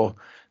people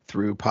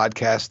through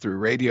podcasts, through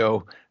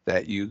radio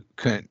that you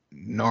couldn't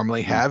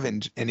normally have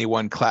in any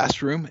one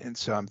classroom. And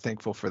so I'm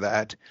thankful for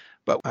that.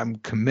 But I'm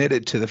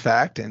committed to the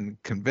fact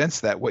and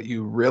convinced that what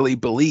you really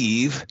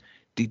believe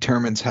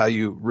determines how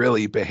you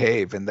really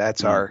behave. And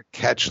that's our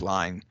catch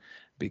line,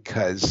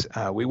 because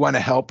we want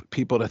to help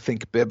people to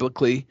think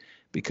biblically,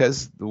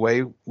 because the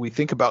way we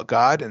think about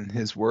God and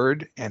his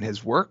word and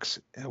his works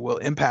will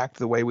impact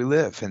the way we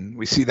live. And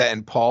we see that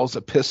in Paul's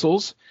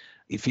epistles.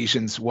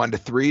 Ephesians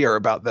 1-3 are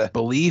about the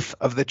belief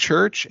of the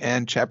church,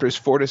 and chapters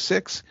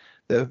 4-6,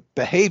 the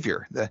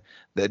behavior,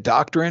 the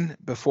doctrine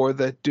before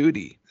the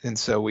duty. And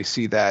so we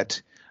see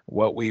that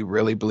what we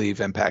really believe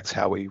impacts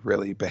how we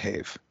really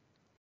behave.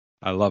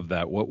 I love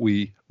that. What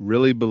we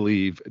really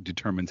believe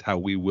determines how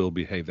we will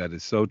behave. That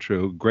is so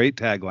true. Great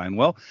tagline.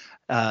 Well,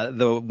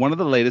 one of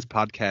the latest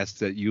podcasts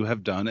that you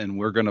have done, and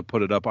we're going to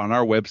put it up on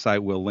our website.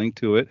 We'll link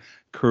to it.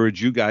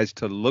 Encourage you guys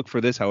to look for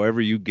this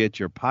however you get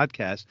your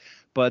podcast.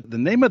 But the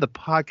name of the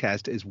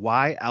podcast is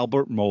Why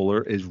Albert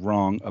Mohler is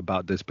Wrong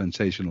About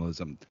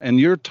Dispensationalism. And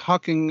you're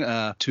talking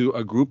to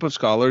a group of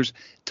scholars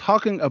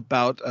talking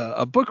about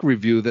a book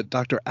review that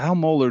Dr. Al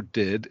Mohler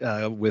did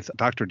with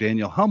Dr.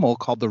 Daniel Hummel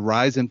called The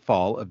Rise and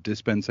Fall of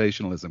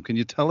Dispensationalism. Can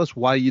you tell us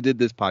why you did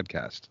this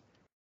podcast?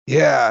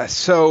 Yeah,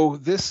 so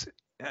this,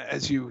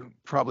 as you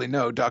probably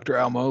know, Dr.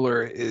 Al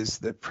Mohler is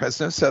the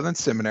president of Southern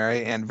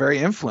Seminary and very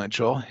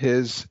influential.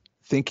 His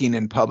Thinking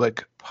in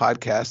Public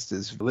podcast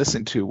is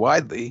listened to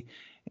widely.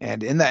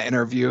 And in that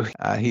interview,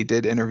 he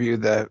did interview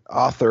the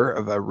author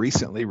of a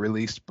recently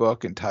released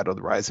book entitled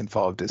The Rise and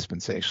Fall of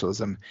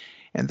Dispensationalism.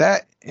 And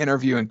that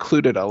interview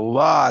included a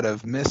lot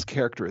of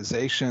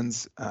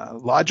mischaracterizations,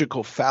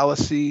 logical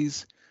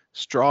fallacies,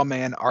 straw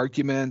man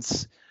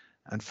arguments,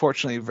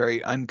 unfortunately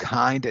very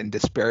unkind and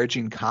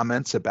disparaging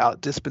comments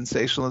about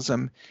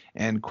dispensationalism,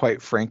 and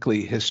quite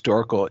frankly,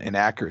 historical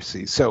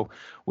inaccuracy. So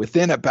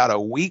within about a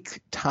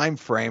week time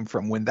frame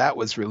from when that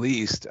was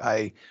released,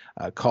 I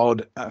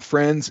called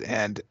friends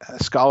and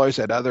scholars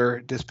at other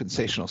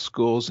dispensational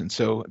schools. And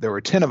so there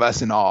were 10 of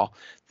us in all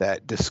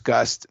that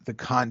discussed the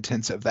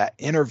contents of that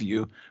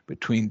interview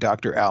between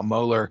Dr. Al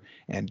Mohler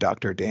and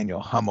Dr. Daniel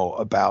Hummel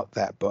about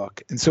that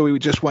book. And so we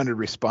just wanted to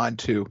respond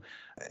to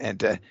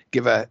and to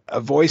give a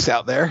voice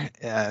out there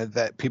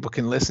that people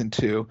can listen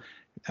to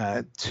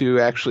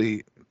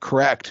actually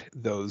correct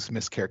those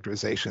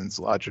mischaracterizations,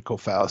 logical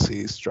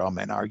fallacies, straw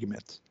man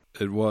arguments.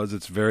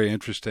 It's very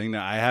interesting.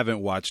 Now, I haven't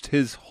watched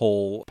his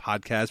whole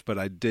podcast, but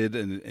I did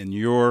in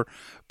your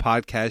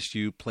podcast.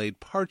 You played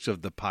parts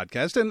of the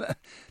podcast, and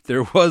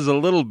there was a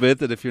little bit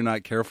that, if you're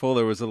not careful,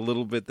 there was a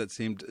little bit that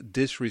seemed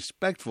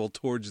disrespectful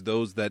towards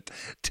those that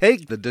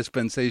take the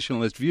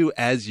dispensationalist view,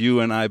 as you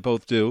and I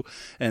both do,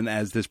 and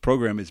as this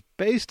program is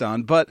based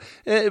on. But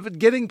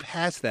getting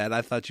past that,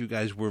 I thought you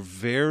guys were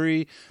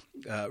very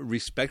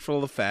respectful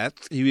of the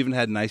fact. You even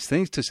had nice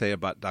things to say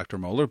about Dr.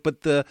 Mohler,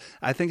 but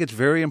I think it's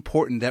very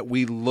important that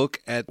we look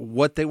at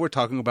what they were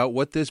talking about,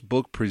 what this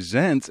book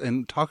presents,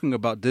 and talking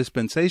about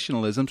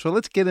dispensationalism. So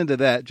let's get into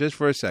that just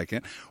for a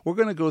second. We're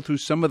going to go through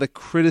some of the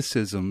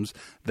criticisms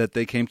that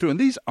they came through, and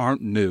these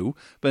aren't new,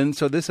 but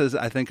so this is,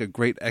 I think, a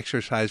great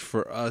exercise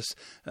for us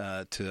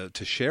to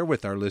share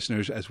with our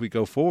listeners as we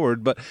go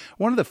forward. But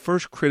one of the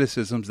first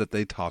criticisms that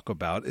they talk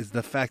about is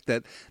the fact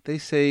that they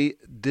say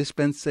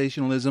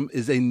dispensationalism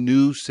is a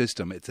new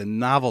system. It's a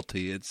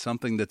novelty. It's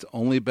something that's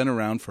only been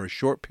around for a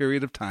short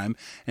period of time.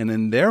 And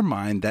in their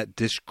mind, that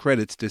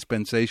discredits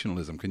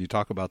dispensationalism. Can you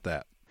talk about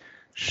that?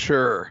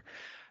 Sure.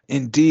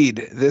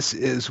 Indeed, this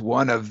is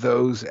one of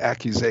those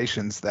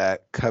accusations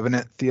that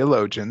covenant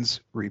theologians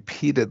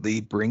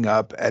repeatedly bring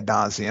up ad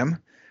nauseum.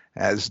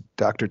 As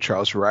Dr.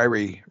 Charles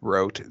Ryrie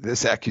wrote,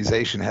 this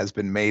accusation has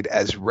been made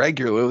as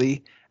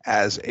regularly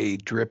as a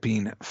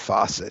dripping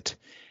faucet.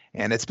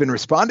 And it's been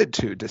responded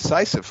to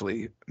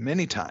decisively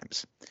many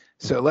times.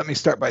 So let me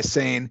start by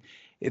saying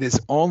it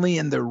is only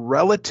in the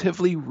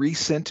relatively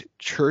recent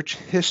church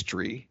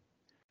history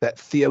that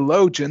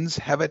theologians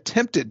have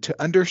attempted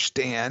to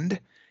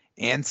understand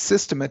and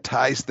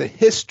systematize the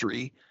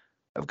history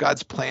of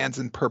God's plans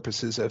and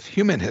purposes of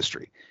human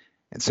history.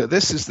 And so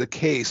this is the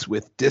case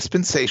with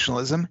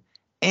dispensationalism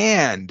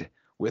and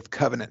with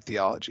covenant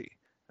theology.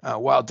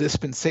 While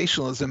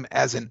dispensationalism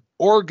as an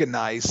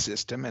organized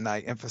system, and I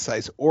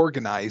emphasize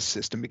organized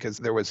system because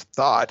there was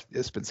thought,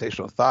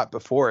 dispensational thought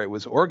before it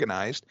was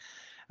organized,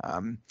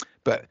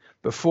 but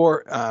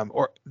before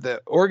or the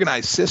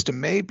organized system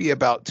may be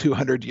about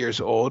 200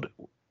 years old.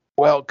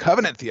 Well,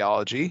 covenant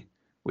theology,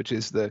 which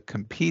is the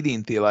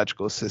competing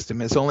theological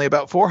system, is only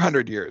about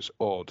 400 years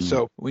old.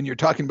 So when you're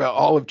talking about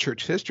all of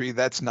church history,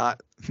 that's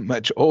not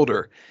much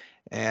older.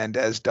 And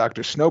as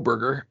Dr.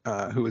 Snowberger,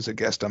 who was a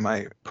guest on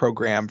my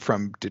program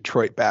from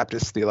Detroit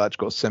Baptist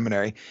Theological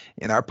Seminary,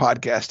 in our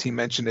podcast, he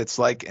mentioned it's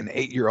like an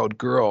 8-year-old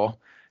girl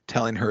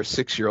telling her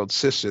 6-year-old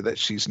sister that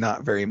she's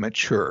not very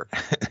mature.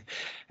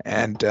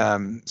 And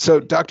so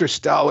Dr.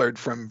 Stallard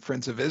from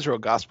Friends of Israel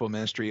Gospel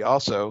Ministry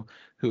also,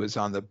 who is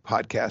on the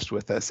podcast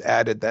with us,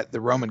 added that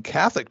the Roman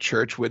Catholic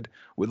Church would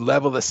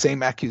level the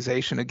same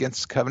accusation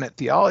against covenant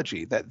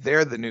theology, that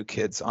they're the new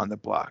kids on the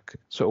block.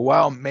 So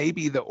while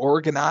maybe the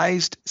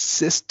organized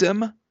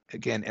system,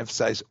 again,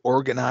 emphasize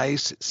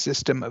organized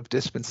system of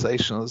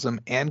dispensationalism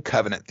and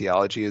covenant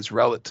theology is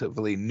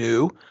relatively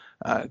new,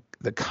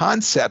 the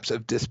concepts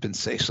of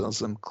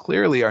dispensationalism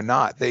clearly are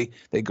not. They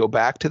go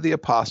back to the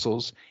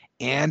apostles,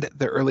 and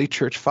the early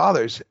church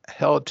fathers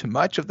held to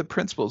much of the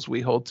principles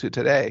we hold to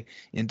today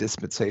in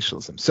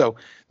dispensationalism. So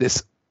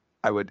this,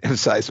 I would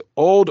emphasize,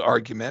 old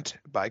argument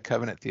by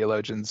covenant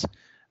theologians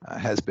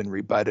has been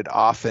rebutted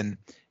often,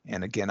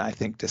 and again, I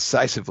think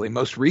decisively,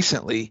 most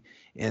recently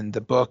in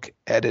the book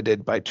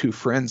edited by two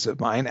friends of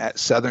mine at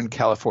Southern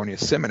California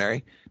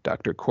Seminary,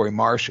 Dr. Corey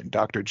Marsh and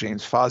Dr.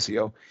 James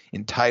Fazio,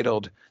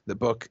 entitled the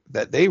book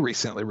that they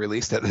recently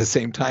released at the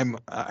same time,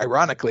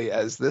 ironically,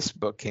 as this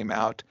book came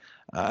out.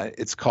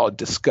 It's called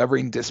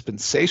Discovering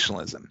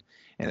Dispensationalism,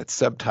 and it's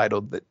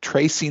subtitled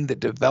Tracing the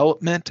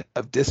Development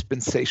of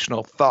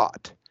Dispensational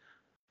Thought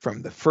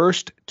from the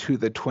First to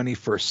the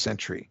 21st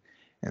Century.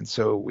 And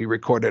so we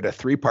recorded a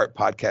 3-part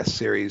podcast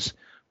series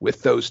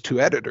with those two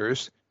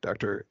editors,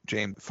 Dr.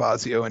 James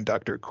Fazio and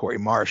Dr. Corey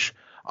Marsh,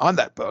 on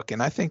that book.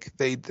 And I think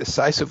they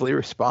decisively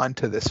respond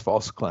to this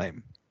false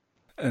claim.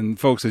 And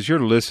folks, as you're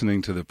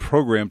listening to the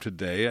program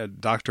today,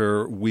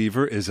 Dr.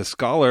 Weaver is a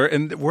scholar,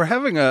 and we're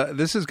having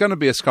this is going to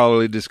be a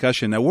scholarly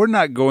discussion. Now, we're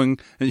not going,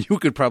 and you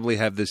could probably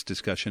have this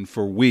discussion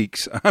for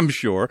weeks, I'm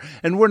sure,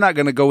 and we're not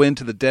going to go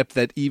into the depth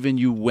that even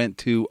you went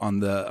to on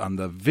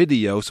the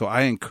video. So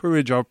I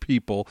encourage our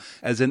people,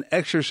 as an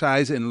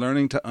exercise in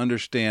learning to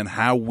understand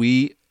how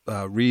we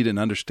read and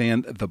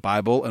understand the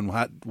Bible and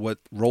what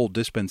role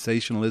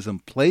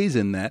dispensationalism plays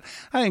in that,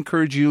 I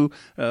encourage you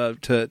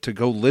to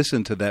go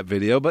listen to that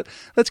video. But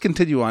let's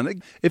continue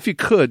on. If you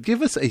could,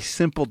 give us a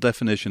simple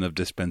definition of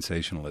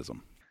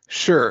dispensationalism.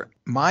 Sure.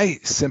 My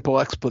simple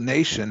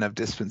explanation of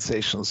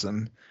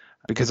dispensationalism,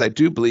 because I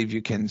do believe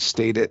you can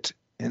state it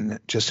in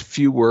just a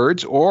few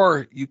words,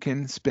 or you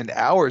can spend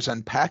hours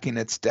unpacking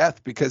its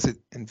depth, because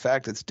in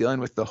fact, it's dealing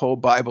with the whole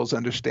Bible's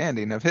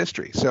understanding of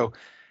history. So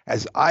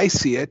as I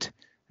see it,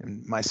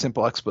 in my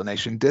simple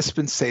explanation,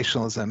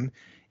 dispensationalism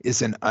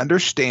is an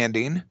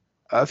understanding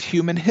of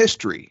human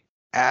history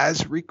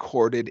as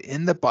recorded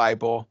in the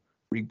Bible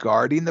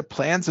regarding the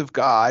plans of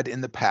God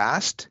in the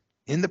past,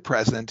 in the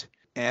present,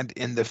 and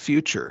in the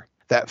future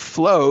that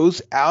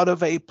flows out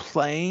of a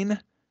plain,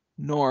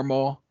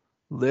 normal,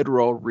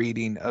 literal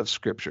reading of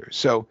Scripture.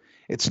 So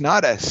it's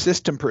not a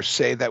system per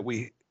se that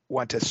we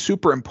want to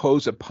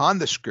superimpose upon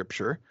the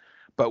Scripture,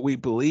 but we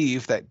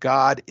believe that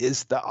God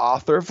is the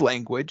author of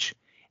language,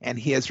 and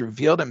he has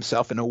revealed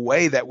himself in a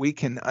way that we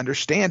can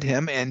understand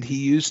him, and he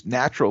used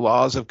natural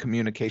laws of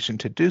communication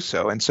to do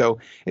so. And so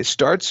it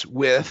starts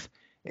with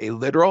a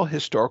literal,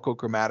 historical,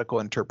 grammatical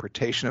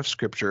interpretation of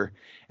Scripture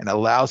and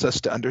allows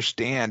us to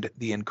understand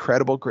the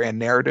incredible grand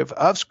narrative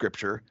of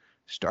Scripture,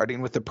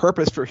 starting with the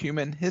purpose for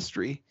human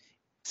history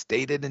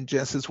stated in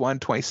Genesis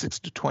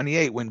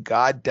 1:26-28, when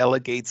God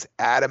delegates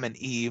Adam and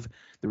Eve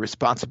the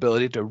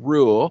responsibility to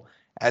rule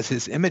as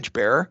his image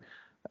bearer.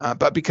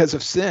 But because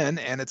of sin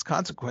and its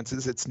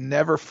consequences, it's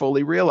never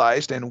fully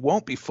realized and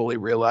won't be fully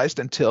realized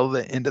until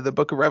the end of the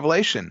book of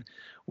Revelation,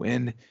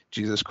 when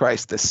Jesus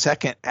Christ, the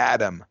second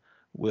Adam,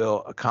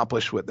 will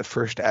accomplish what the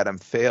first Adam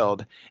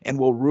failed and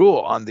will rule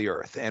on the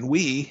earth. And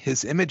we,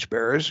 his image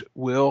bearers,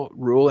 will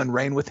rule and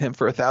reign with him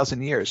for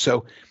 1,000 years.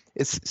 So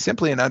it's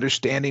simply an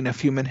understanding of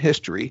human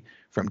history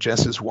from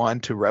Genesis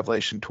 1 to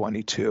Revelation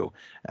 22,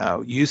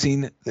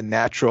 using the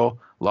natural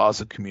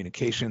laws of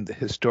communication, the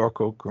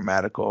historical,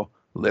 grammatical,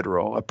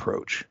 literal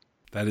approach.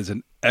 That is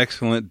an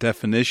excellent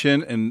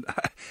definition, and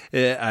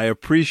I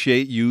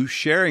appreciate you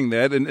sharing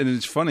that. And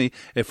it's funny,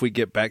 if we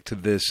get back to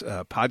this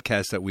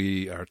podcast that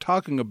we are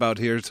talking about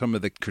here, some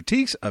of the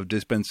critiques of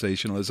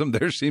dispensationalism,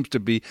 there seems to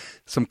be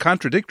some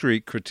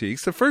contradictory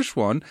critiques. The first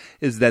one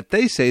is that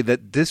they say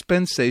that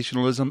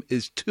dispensationalism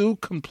is too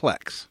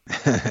complex.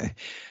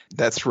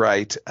 That's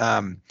right.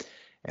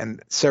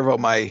 And several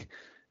of my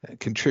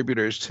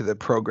contributors to the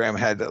program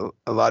had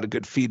a lot of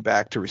good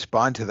feedback to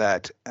respond to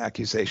that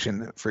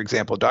accusation. For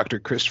example, Dr.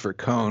 Christopher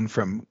Cohn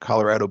from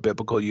Colorado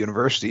Biblical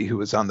University, who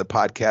was on the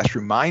podcast,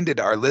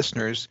 reminded our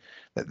listeners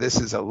that this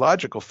is a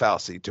logical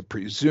fallacy to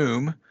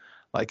presume,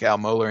 like Al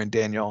Mohler and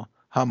Daniel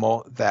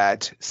Hummel,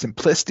 that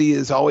simplicity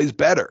is always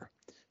better.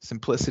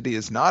 Simplicity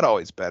is not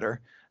always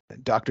better.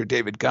 Dr.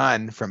 David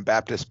Gunn from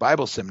Baptist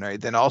Bible Seminary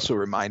then also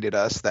reminded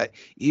us that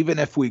even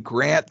if we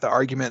grant the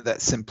argument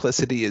that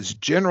simplicity is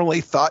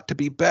generally thought to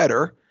be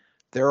better,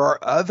 there are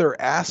other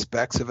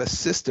aspects of a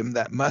system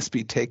that must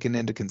be taken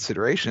into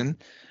consideration.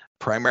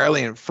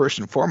 Primarily and first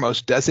and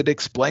foremost, does it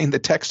explain the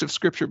text of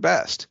Scripture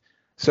best?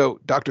 So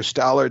Dr.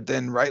 Stallard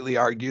then rightly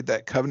argued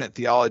that covenant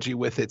theology,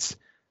 with its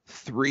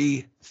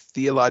 3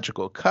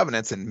 theological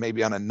covenants, and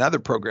maybe on another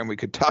program we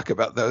could talk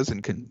about those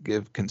and can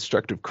give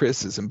constructive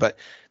criticism, but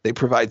they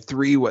provide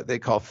 3 what they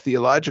call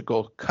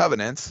theological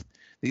covenants.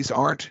 These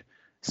aren't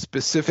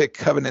specific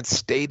covenants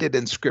stated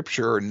in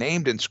Scripture or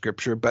named in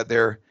Scripture, but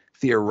they're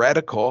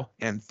theoretical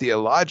and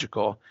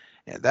theological,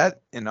 and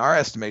that, in our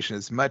estimation,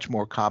 is much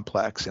more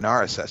complex in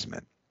our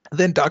assessment.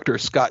 Then Dr.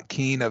 Scott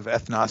Keene of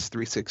Ethnos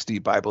 360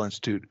 Bible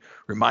Institute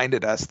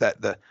reminded us that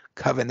the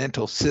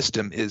covenantal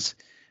system is,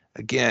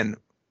 again,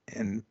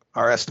 in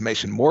our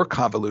estimation, more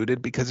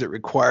convoluted because it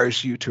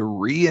requires you to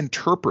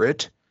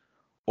reinterpret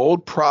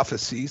old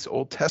prophecies,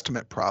 Old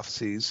Testament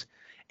prophecies,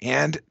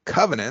 and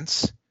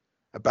covenants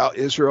about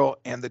Israel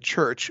and the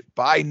church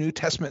by New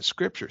Testament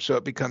Scripture. So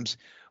it becomes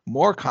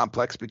more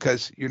complex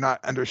because you're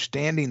not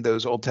understanding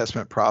those Old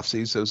Testament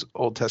prophecies, those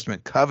Old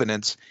Testament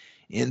covenants,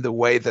 in the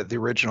way that the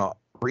original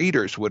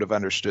readers would have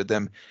understood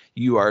them.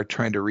 You are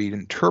trying to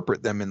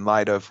reinterpret them in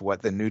light of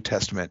what the New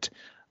Testament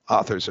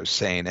authors are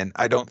saying. And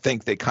I don't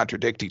think they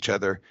contradict each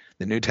other.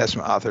 The New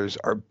Testament authors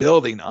are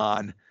building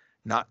on,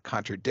 not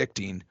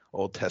contradicting,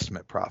 Old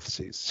Testament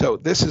prophecies. So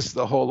this is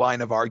the whole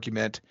line of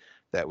argument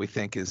that we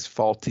think is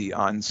faulty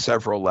on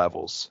several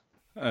levels.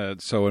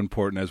 It's so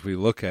important as we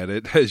look at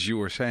it. As you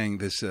were saying,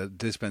 this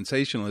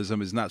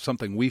dispensationalism is not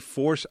something we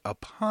force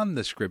upon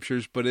the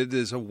Scriptures, but it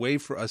is a way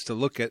for us to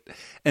look at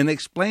and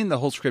explain the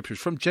whole Scriptures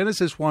from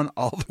Genesis 1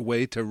 all the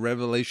way to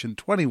Revelation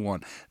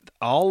 21.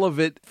 All of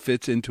it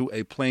fits into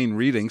a plain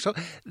reading. So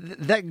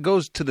that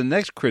goes to the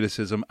next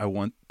criticism I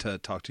want to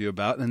talk to you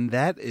about, and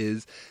that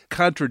is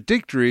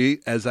contradictory.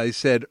 As I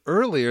said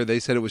earlier,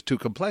 they said it was too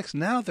complex.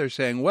 Now they're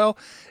saying, well,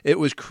 it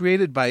was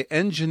created by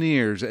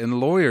engineers and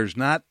lawyers,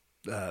 not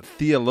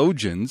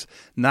theologians,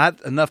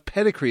 not enough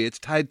pedigree. It's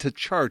tied to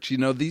charts.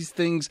 These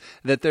things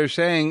that they're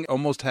saying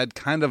almost had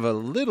kind of a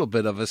little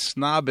bit of a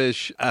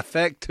snobbish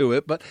effect to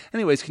it. But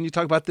anyways, can you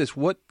talk about this?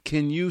 What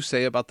can you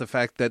say about the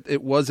fact that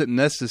it wasn't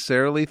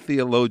necessarily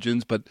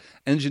theologians, but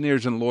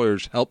engineers and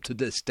lawyers helped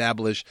to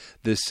establish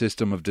this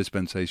system of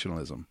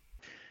dispensationalism?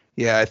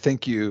 Yeah, I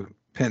think you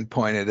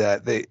pinpointed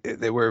that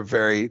they were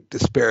very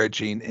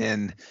disparaging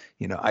in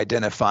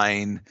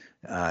identifying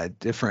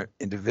different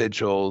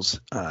individuals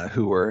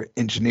who were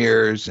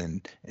engineers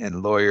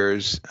and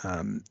lawyers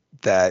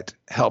that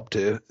helped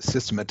to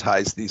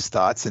systematize these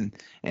thoughts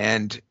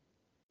and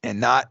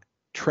not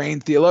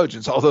trained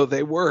theologians, although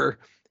they were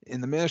in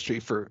the ministry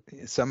for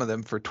some of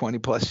them for 20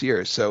 plus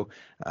years. So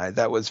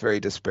that was very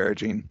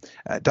disparaging.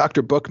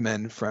 Dr.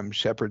 Bookman from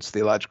Shepherd's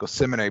Theological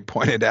Seminary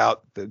pointed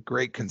out the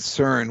great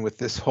concern with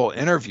this whole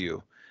interview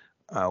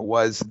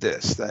was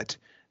this, that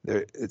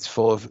it's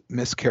full of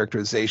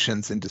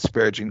mischaracterizations and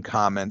disparaging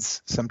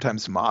comments,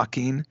 sometimes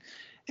mocking,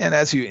 and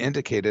as you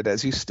indicated,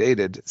 as you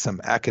stated, some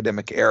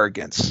academic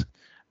arrogance,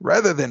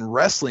 rather than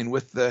wrestling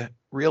with the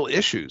real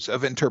issues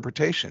of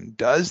interpretation.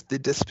 Does the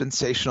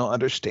dispensational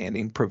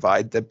understanding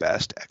provide the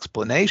best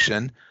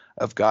explanation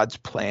of God's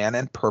plan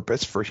and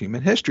purpose for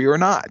human history or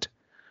not?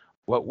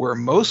 What we're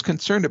most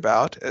concerned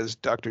about, as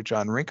Dr.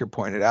 John Rinker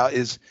pointed out,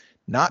 is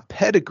not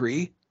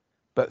pedigree,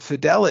 but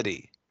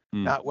fidelity.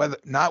 Not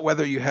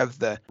whether you have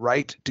the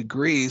right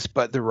degrees,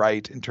 but the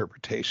right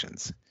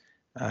interpretations.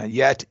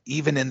 Yet,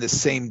 even in the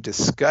same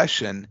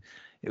discussion,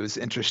 it was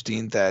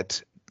interesting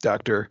that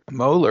Dr.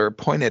 Mohler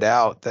pointed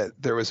out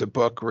that there was a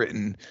book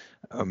written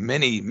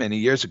many, many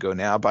years ago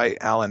now by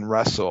Alan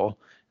Russell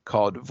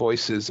called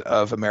Voices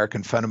of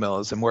American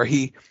Fundamentalism, where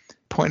he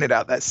pointed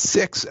out that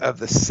 6 of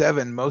the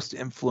 7 most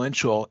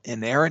influential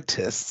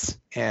inerrantists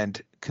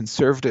and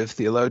conservative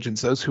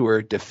theologians, those who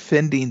were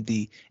defending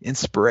the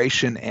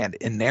inspiration and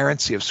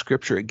inerrancy of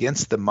Scripture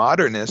against the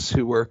modernists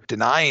who were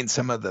denying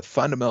some of the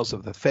fundamentals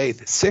of the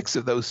faith, 6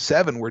 of those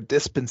 7 were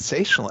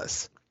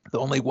dispensationalists. The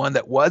only one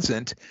that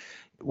wasn't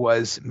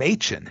was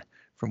Machen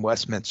from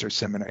Westminster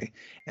Seminary.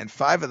 And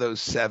 5 of those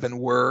 7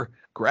 were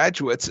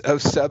graduates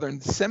of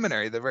Southern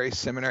Seminary, the very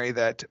seminary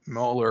that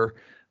Mohler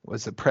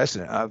was the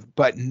president of.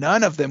 But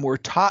none of them were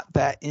taught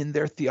that in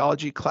their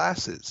theology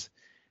classes.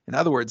 In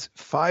other words,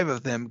 5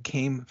 of them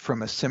came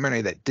from a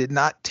seminary that did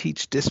not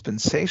teach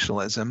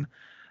dispensationalism,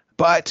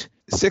 but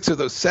 6 of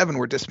those 7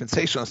 were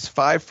dispensationalists,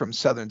 5 from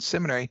Southern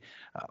Seminary.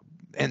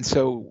 And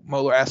so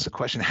Mohler asked the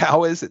question,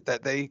 how is it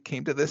that they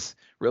came to this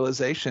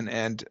realization?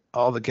 And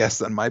all the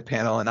guests on my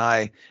panel and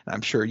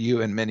I'm sure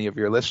you and many of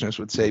your listeners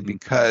would say,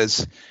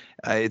 because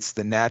it's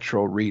the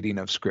natural reading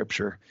of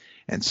Scripture.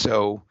 And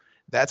so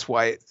that's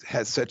why it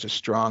has such a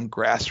strong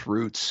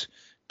grassroots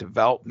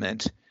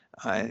development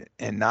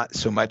and not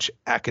so much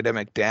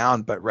academic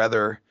down, but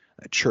rather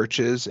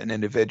churches and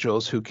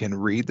individuals who can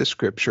read the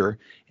Scripture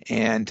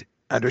and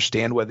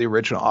understand what the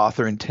original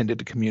author intended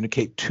to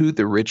communicate to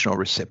the original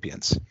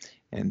recipients.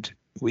 And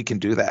we can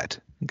do that.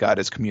 God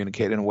has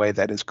communicated in a way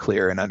that is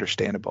clear and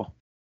understandable.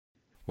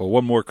 Well,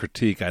 one more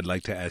critique I'd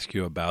like to ask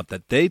you about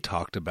that they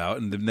talked about,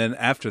 and then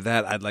after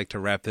that, I'd like to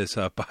wrap this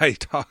up by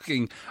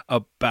talking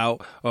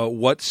about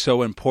what's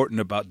so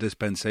important about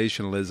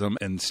dispensationalism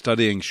and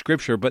studying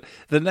Scripture. But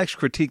the next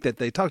critique that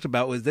they talked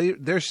about was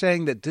they're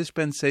saying that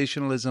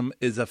dispensationalism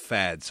is a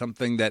fad,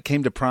 something that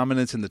came to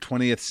prominence in the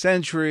 20th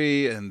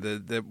century, and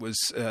that was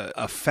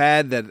a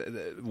fad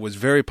that was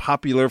very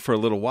popular for a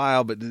little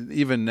while, but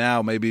even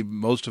now, maybe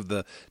most of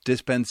the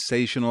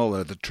dispensational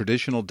or the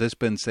traditional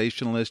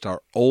dispensationalists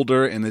are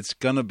older, and it's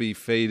going to be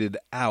faded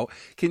out.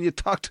 Can you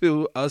talk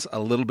to us a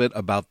little bit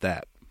about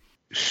that?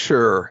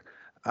 Sure.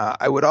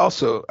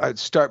 I'd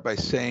start by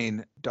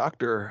saying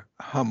Dr.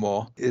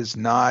 Hummel is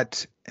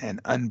not an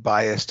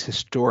unbiased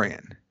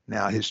historian.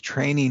 Now, his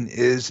training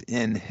is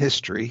in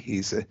history.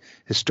 He's a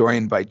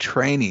historian by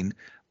training,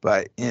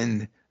 but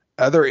in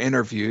other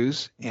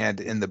interviews and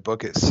in the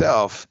book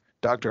itself,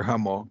 Dr.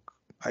 Hummel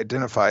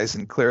identifies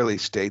and clearly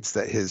states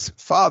that his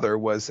father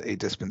was a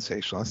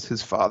dispensationalist.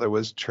 His father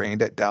was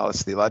trained at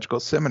Dallas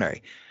Theological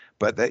Seminary,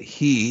 but that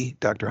he,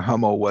 Dr.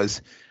 Hummel,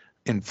 was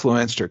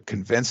influenced or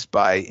convinced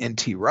by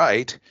N.T.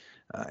 Wright,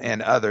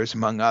 and others,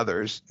 among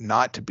others,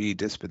 not to be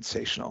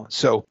dispensational.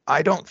 So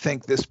I don't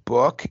think this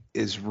book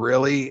is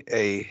really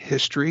a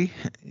history.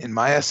 In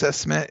my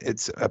assessment,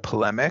 it's a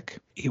polemic.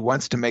 He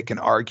wants to make an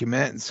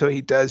argument, and so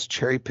he does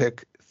cherry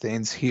pick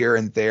things here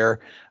and there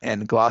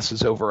and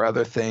glosses over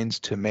other things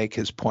to make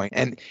his point.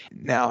 And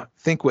now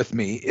think with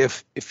me,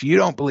 if you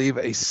don't believe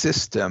a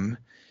system,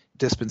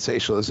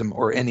 dispensationalism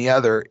or any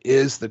other,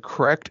 is the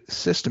correct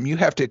system, you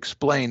have to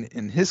explain,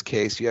 in his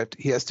case,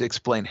 he has to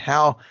explain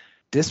how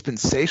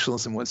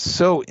dispensationalism was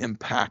so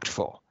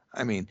impactful.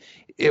 I mean,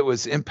 it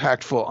was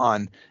impactful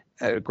on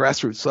at a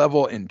grassroots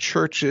level in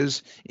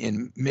churches,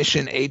 in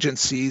mission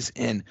agencies,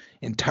 in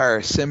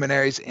entire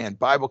seminaries and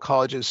Bible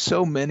colleges.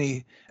 So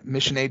many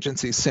mission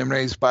agencies,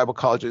 seminaries, Bible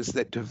colleges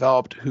that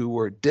developed who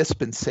were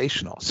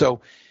dispensational.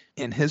 So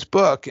in his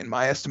book, in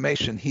my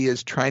estimation, he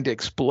is trying to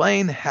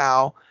explain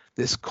how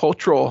this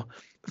cultural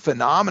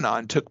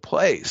phenomenon took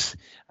place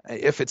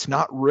if it's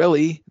not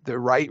really the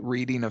right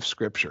reading of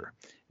Scripture.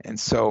 And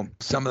so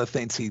some of the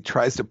things he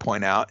tries to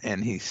point out,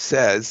 and he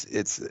says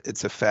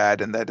it's a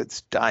fad and that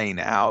it's dying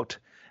out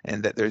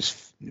and that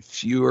there's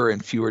fewer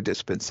and fewer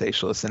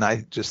dispensationalists. And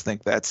I just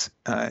think that's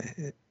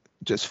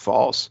just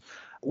false.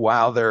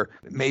 While there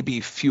may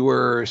be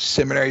fewer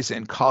seminaries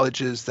and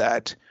colleges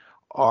that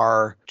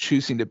are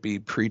choosing to be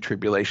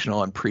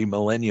pre-tribulational and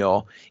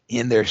premillennial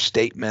in their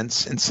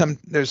statements, and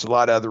there's a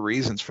lot of other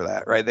reasons for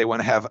that, right? They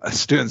want to have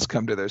students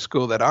come to their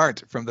school that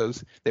aren't from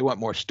those. They want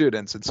more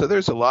students. And so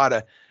there's a lot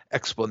of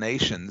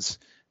explanations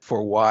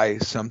for why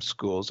some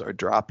schools are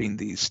dropping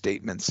these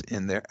statements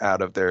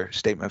out of their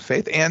statement of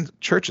faith, and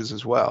churches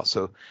as well.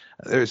 So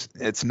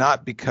it's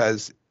not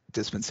because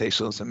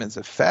dispensationalism is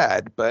a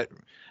fad, but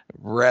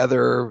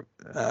rather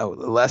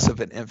less of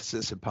an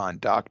emphasis upon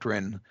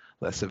doctrine,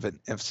 less of an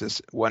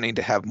emphasis wanting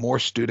to have more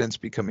students,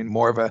 becoming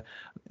more of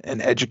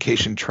an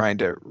education trying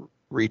to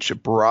reach a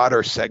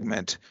broader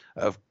segment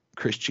of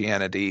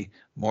Christianity,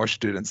 more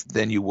students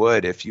than you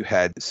would if you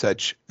had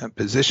such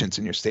positions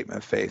in your statement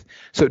of faith.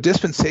 So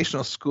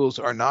dispensational schools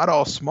are not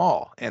all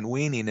small and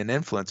waning in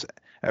influence.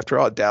 After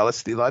all,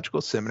 Dallas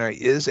Theological Seminary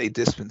is a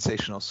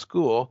dispensational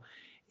school,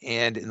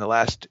 and in the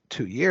last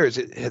 2 years,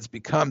 it has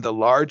become the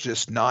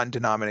largest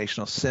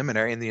non-denominational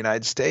seminary in the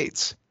United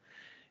States.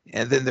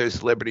 And then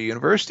there's Liberty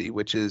University,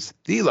 which is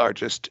the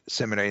largest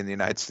seminary in the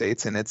United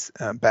States, and it's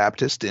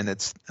Baptist in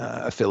its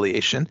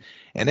affiliation.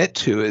 And it,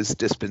 too, is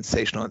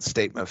dispensational in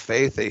statement of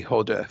faith. They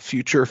hold a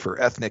future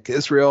for ethnic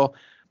Israel,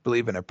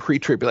 believe in a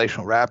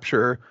pre-tribulational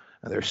rapture.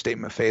 Their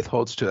statement of faith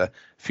holds to a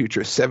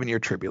future 7-year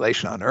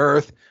tribulation on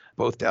earth.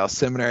 Both Dallas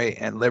Seminary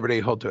and Liberty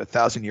hold to a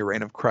 1,000-year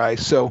reign of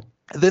Christ. So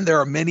then there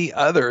are many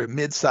other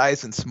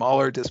mid-sized and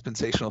smaller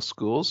dispensational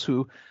schools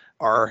who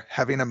are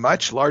having a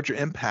much larger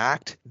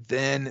impact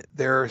than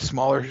their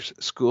smaller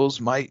schools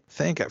might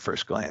think at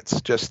first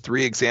glance. Just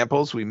 3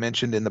 examples we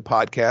mentioned in the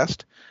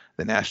podcast: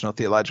 the National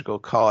Theological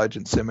College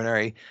and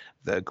Seminary,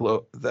 the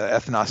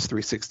Ethnos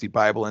 360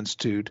 Bible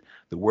Institute,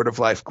 the Word of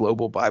Life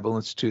Global Bible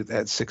Institute that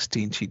has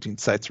 16 teaching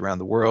sites around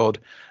the world.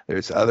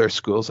 There's other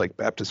schools like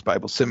Baptist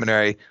Bible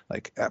Seminary,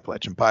 like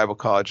Appalachian Bible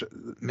College,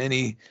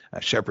 many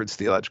Shepherd's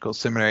Theological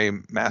Seminary,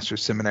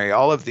 Master's Seminary.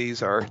 All of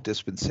these are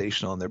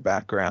dispensational in their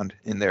background,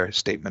 in their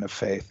statement of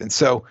faith. And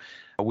so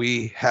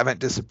we haven't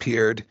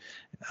disappeared.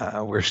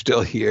 We're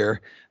still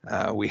here.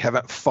 We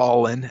haven't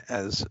fallen,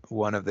 as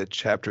one of the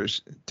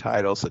chapter's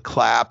titles. The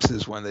collapse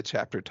is one of the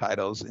chapter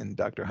titles in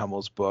Dr.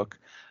 Hummel's book.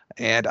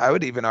 And I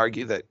would even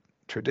argue that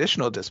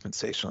traditional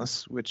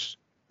dispensationalists, which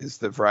is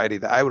the variety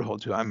that I would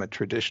hold to, I'm a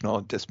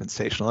traditional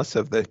dispensationalist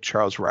of the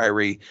Charles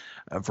Ryrie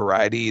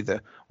variety,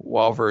 the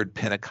Walvoord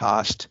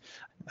Pentecost,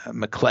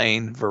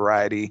 McLean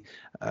variety.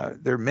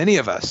 There are many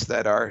of us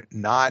that are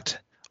not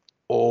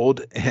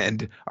old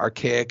and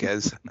archaic,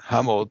 as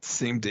Hummel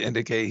seemed to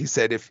indicate. He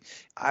said, if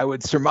I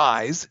would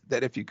surmise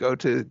that if you go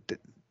to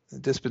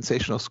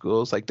dispensational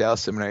schools like Dallas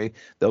Seminary,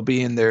 they'll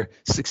be in their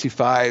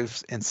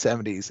 65s and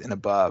 70s and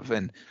above.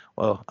 And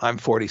well, I'm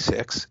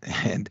 46,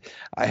 and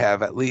I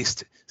have at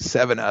least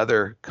 7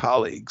 other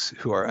colleagues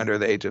who are under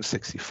the age of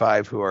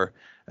 65 who are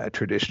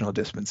traditional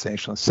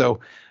dispensationalists. So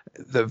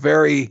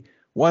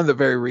one of the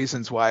very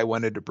reasons why I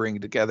wanted to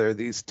bring together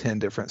these 10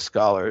 different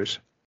scholars,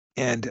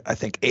 and I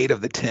think 8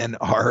 of the 10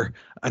 are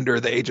under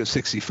the age of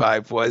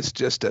 65, was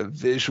just a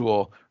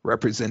visual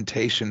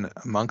representation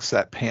amongst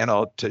that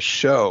panel to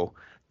show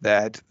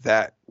that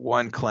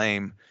one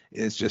claim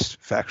is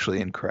just factually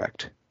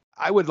incorrect.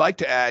 I would like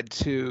to add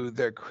to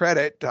their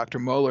credit, Dr.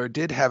 Mohler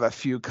did have a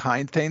few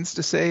kind things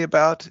to say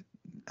about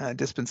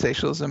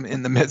dispensationalism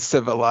in the midst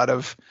of a lot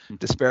of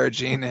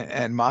disparaging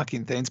and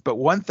mocking things. But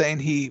one thing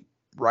he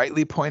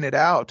rightly pointed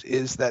out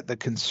is that the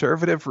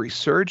conservative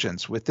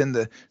resurgence within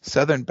the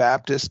Southern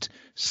Baptist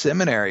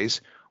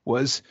seminaries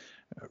was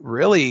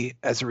really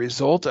as a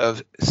result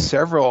of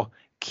several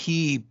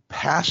key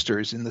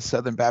pastors in the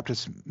Southern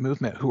Baptist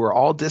movement who are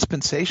all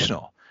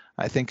dispensational.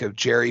 I think of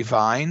Jerry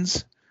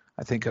Vines.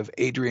 I think of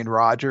Adrian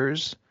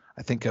Rogers.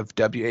 I think of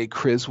W.A.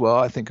 Criswell.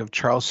 I think of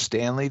Charles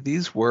Stanley.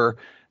 These were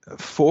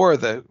 4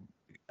 of the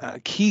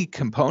key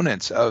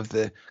components of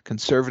the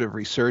conservative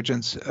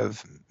resurgence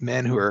of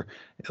men who are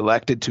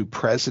elected to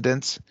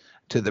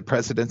the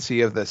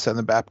presidency of the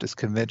Southern Baptist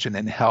Convention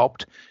and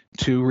helped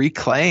to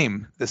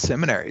reclaim the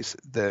seminaries,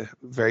 the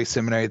very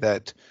seminary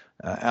that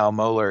Al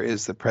Mohler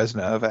is the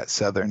president of at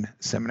Southern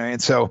Seminary.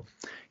 And so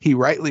he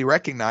rightly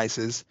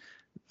recognizes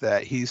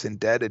that he's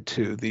indebted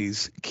to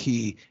these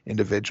key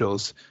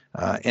individuals.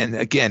 And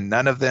again,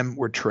 none of them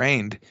were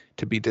trained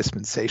to be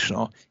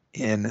dispensational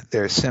in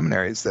their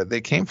seminaries that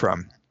they came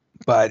from,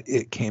 but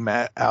it came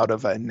out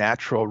of a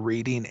natural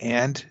reading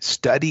and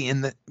study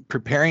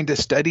preparing to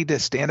study to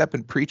stand up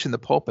and preach in the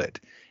pulpit.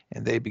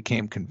 And they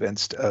became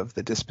convinced of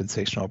the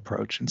dispensational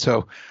approach. And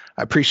so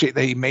I appreciate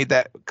that he made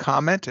that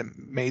comment and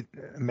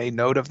made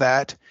note of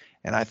that.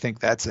 And I think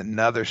that's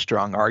another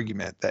strong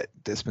argument that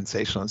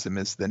dispensationalism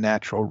is the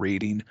natural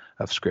reading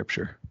of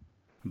Scripture.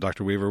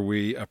 Dr. Weaver,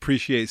 we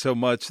appreciate so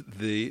much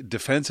the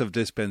defense of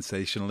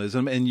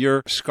dispensationalism and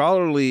your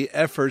scholarly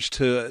efforts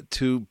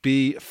to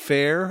be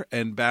fair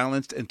and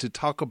balanced and to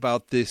talk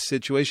about this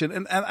situation.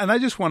 And I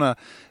just want to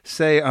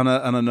say on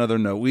another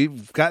note,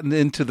 we've gotten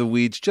into the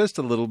weeds just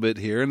a little bit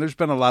here, and there's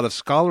been a lot of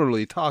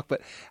scholarly talk,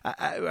 but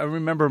I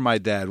remember my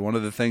dad, one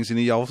of the things, and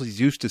he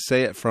always used to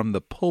say it from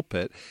the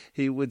pulpit,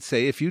 he would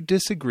say, if you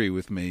disagree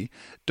with me,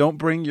 don't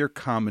bring your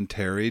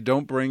commentary,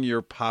 don't bring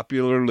your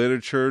popular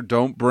literature,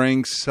 don't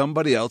bring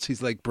somebody else.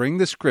 He's like, bring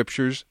the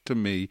scriptures to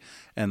me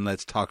and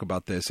let's talk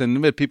about this.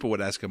 And people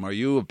would ask him, are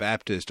you a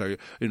Baptist? Are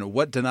you,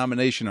 what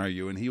denomination are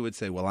you? And he would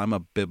say, well, I'm a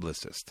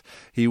biblicist.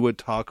 He would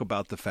talk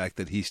about the fact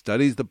that he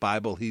studies the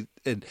Bible. He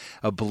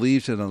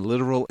believes in a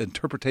literal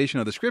interpretation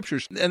of the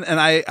scriptures. And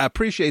I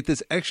appreciate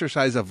this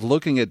exercise of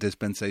looking at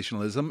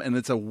dispensationalism. And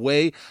it's a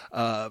way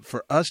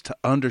for us to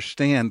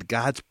understand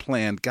God's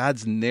plan,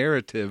 God's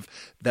narrative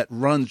that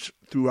runs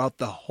throughout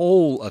the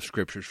whole of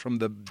Scriptures, from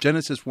the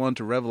Genesis 1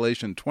 to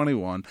Revelation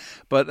 21.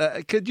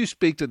 But could you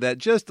speak to that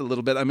just a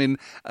little bit? I mean,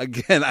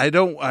 again,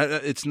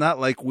 it's not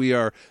like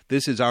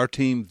this is our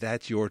team,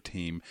 that's your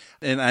team.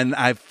 And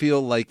I feel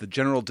like the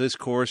general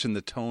discourse and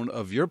the tone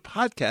of your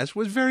podcast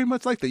was very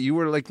much like that. You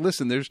were like,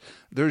 listen,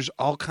 there's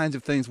all kinds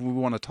of things we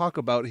want to talk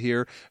about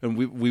here, and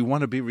we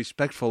want to be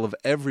respectful of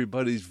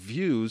everybody's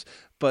views,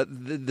 but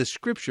the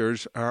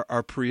Scriptures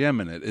are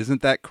preeminent.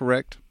 Isn't that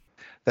correct?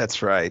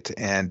 That's right.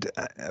 And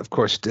of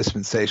course,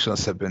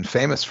 dispensationalists have been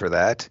famous for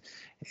that.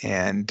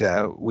 And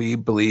we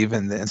believe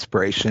in the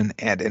inspiration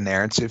and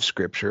inerrancy of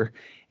Scripture.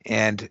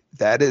 And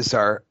that is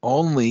our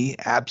only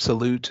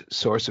absolute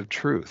source of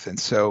truth. And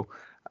so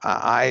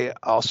I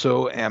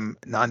also am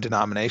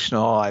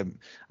non-denominational. I'm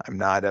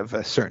not of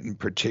a certain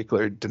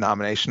particular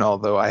denomination,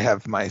 although I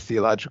have my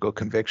theological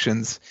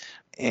convictions.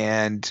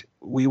 And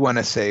we want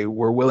to say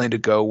we're willing to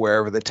go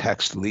wherever the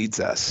text leads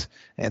us.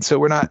 And so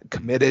we're not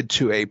committed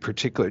to a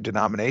particular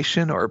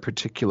denomination or a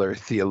particular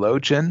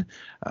theologian,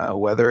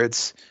 whether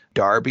it's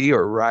Darby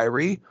or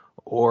Ryrie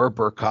or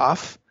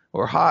Burkhoff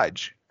or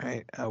Hodge.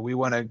 Right? We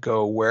want to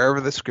go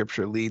wherever the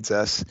Scripture leads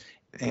us,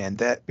 and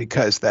that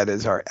because that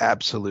is our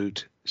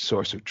absolute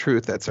source of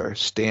truth. That's our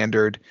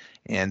standard,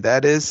 and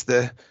that is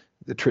the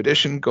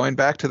tradition going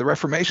back to the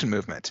Reformation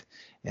movement.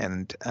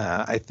 And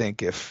I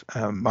think if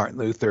Martin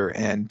Luther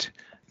and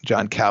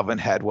John Calvin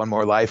had one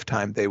more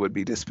lifetime, they would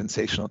be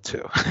dispensational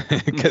too,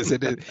 because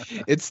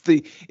it's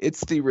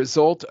the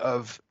result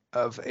of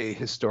a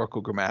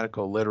historical,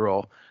 grammatical,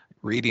 literal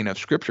reading of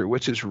Scripture,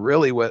 which is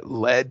really what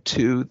led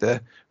to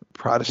the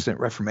Protestant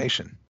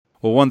Reformation.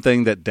 Well, one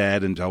thing that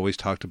Dad and always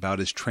talked about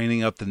is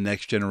training up the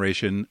next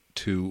generation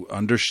to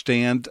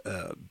understand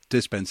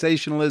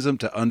dispensationalism,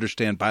 to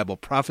understand Bible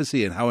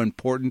prophecy, and how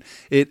important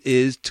it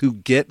is to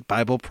get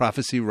Bible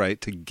prophecy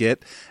right, to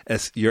get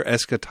your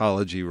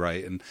eschatology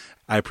right. And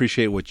I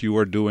appreciate what you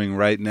are doing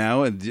right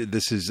now, and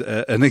this is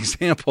an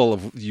example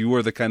of you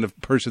are the kind of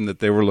person that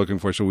they were looking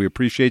for. So we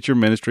appreciate your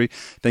ministry.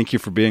 Thank you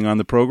for being on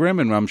the program,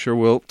 and I'm sure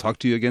we'll talk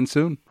to you again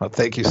soon. Well,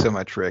 thank you so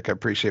much, Rick. I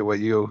appreciate what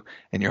you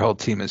and your whole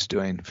team is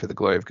doing for the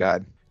glory of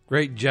God.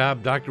 Great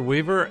job, Dr.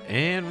 Weaver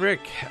and Rick.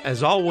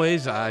 As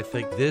always, I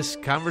think this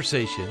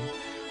conversation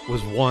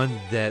was one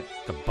that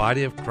the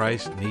body of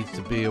Christ needs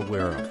to be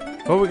aware of.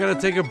 But we're going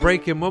to take a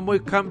break, and when we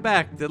come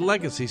back, the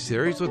Legacy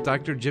Series with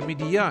Dr. Jimmy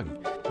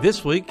DeYoung.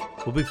 This week,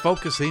 we'll be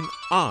focusing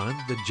on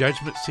the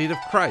judgment seat of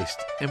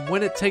Christ and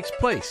when it takes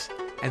place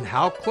and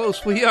how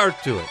close we are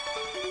to it.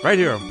 Right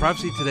here on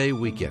Prophecy Today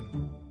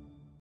Weekend.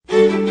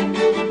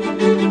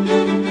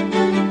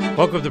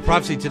 Welcome to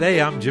Prophecy Today.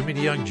 I'm Jimmy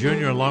DeYoung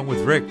Jr. along with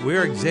Rick.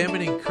 We're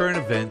examining current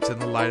events in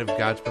the light of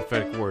God's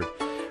prophetic word.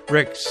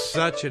 Rick,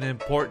 such an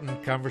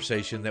important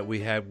conversation that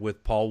we had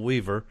with Paul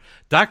Weaver,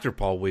 Dr.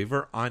 Paul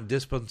Weaver, on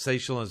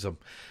dispensationalism.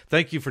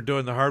 Thank you for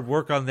doing the hard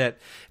work on that.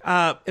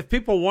 If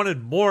people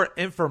wanted more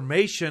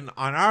information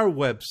on our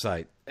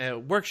website,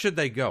 where should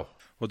they go?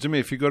 Well, Jimmy,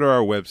 if you go to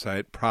our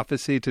website,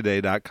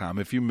 prophecytoday.com,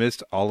 if you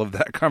missed all of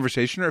that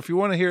conversation or if you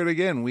want to hear it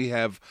again, we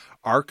have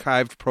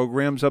archived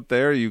programs up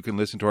there. You can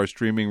listen to our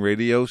streaming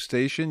radio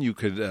station. You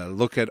could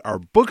look at our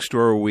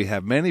bookstore where we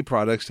have many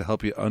products to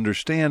help you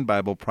understand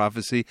Bible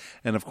prophecy.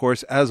 And, of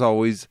course, as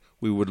always,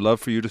 we would love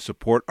for you to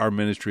support our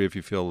ministry if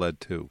you feel led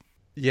to.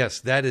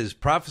 Yes, that is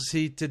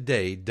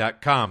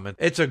prophecytoday.com. And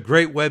it's a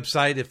great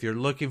website if you're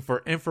looking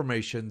for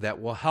information that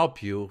will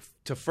help you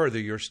to further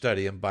your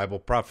study in Bible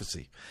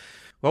prophecy.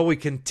 Well, we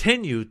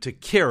continue to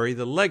carry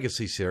the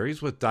Legacy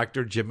series with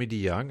Dr. Jimmy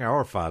DeYoung,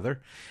 our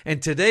father,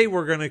 and today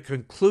we're going to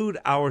conclude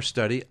our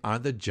study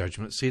on the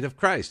judgment seat of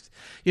Christ.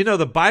 You know,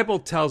 the Bible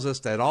tells us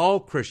that all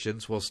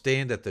Christians will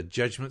stand at the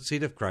judgment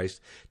seat of Christ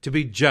to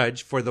be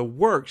judged for the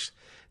works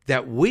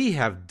that we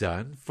have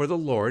done for the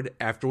Lord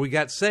after we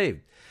got saved.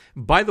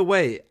 By the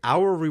way,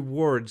 our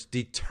rewards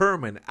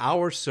determine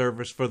our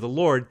service for the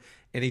Lord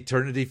in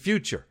eternity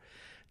future.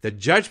 The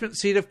judgment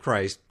seat of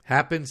Christ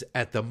happens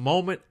at the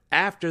moment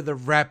after the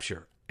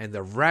rapture, and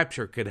the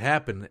rapture could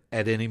happen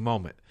at any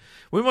moment.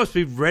 We must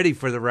be ready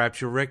for the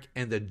rapture, Rick,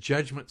 and the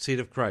judgment seat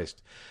of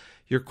Christ.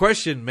 Your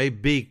question may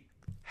be,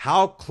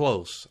 how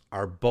close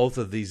are both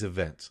of these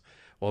events?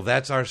 Well,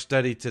 that's our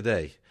study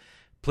today.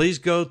 Please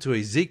go to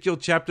Ezekiel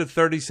chapter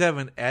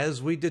 37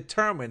 as we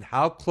determine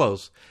how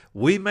close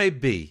we may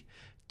be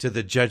to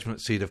the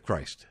judgment seat of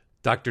Christ.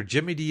 Dr.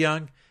 Jimmy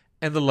DeYoung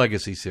and the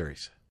Legacy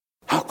series.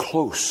 How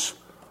close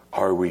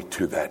are we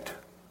to that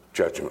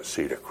judgment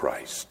seat of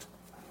Christ?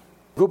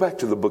 Go back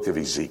to the book of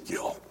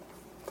Ezekiel.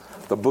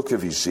 The book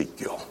of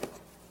Ezekiel.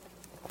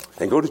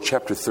 And go to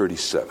chapter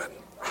 37.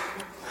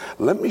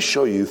 Let me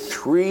show you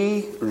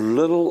three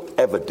little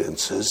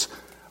evidences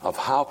of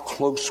how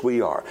close we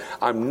are.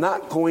 I'm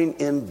not going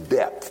in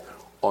depth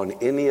on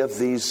any of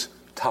these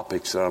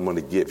topics that I'm going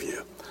to give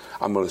you.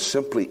 I'm going to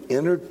simply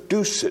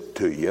introduce it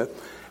to you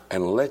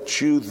and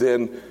let you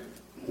then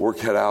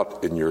work it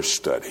out in your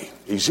study.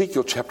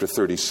 Ezekiel chapter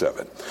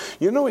 37.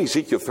 You know,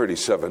 Ezekiel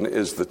 37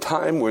 is the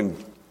time when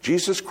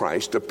Jesus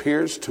Christ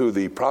appears to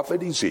the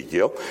prophet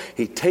Ezekiel.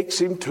 He takes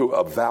him to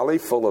a valley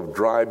full of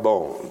dry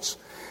bones.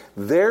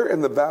 There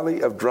in the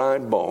valley of dry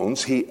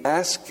bones, he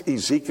asks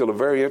Ezekiel a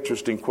very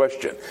interesting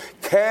question.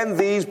 Can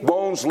these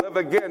bones live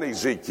again,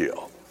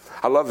 Ezekiel?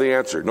 I love the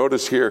answer.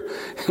 Notice here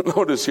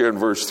in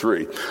verse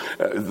 3.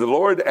 The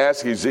Lord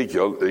asked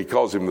Ezekiel, he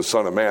calls him the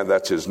Son of Man,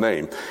 that's his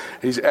name.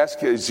 He's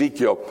asking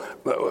Ezekiel,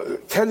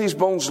 can these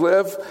bones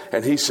live?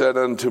 And he said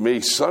unto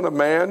me, Son of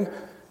man,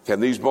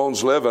 can these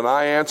bones live? And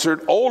I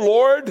answered, O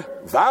Lord,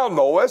 thou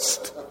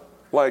knowest.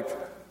 Like,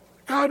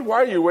 God,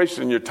 why are you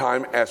wasting your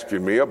time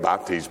asking me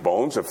about these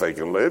bones if they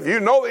can live? You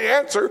know the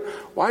answer.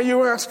 Why are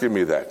you asking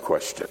me that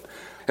question?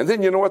 And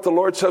then you know what the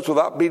Lord says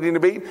without beating a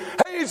beat?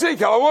 Hey,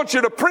 Ezekiel, I want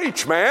you to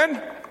preach,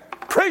 man.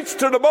 Preach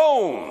to the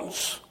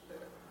bones.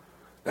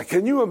 Now,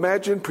 can you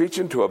imagine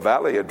preaching to a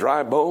valley of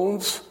dry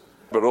bones?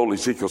 But old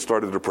Ezekiel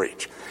started to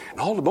preach. And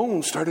all the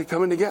bones started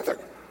coming together.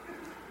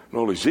 And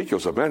old Ezekiel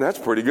said, man, that's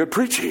pretty good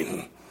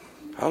preaching.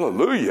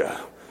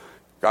 Hallelujah.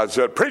 God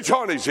said, preach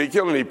on,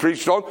 Ezekiel. And he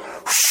preached on.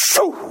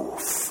 Shoo!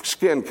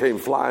 Skin came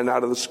flying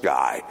out of the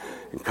sky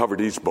and covered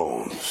these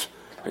bones.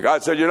 And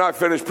God said, you're not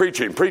finished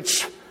preaching.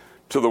 Preach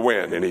to the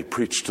wind. And he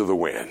preached to the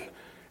wind.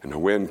 And the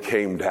wind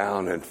came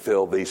down and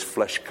filled these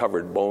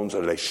flesh-covered bones,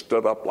 and they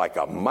stood up like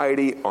a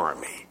mighty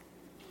army.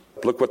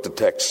 Look what the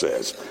text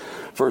says.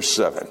 Verse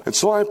 7. And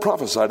so I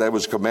prophesied, I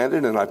was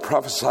commanded, and I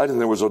prophesied, and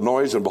there was a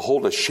noise, and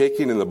behold, a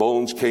shaking, and the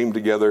bones came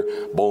together,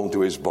 bone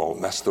to his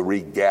bone. That's the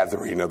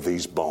regathering of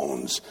these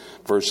bones.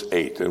 Verse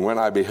 8. And when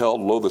I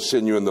beheld, lo, the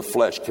sinew and the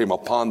flesh came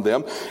upon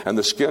them, and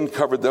the skin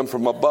covered them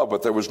from above,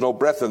 but there was no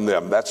breath in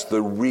them. That's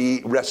the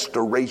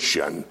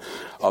restoration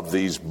of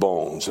these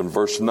bones. And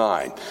verse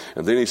 9.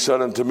 And then he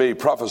said unto me,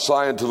 prophesy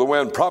unto the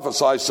wind,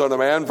 prophesy, son of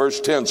man. Verse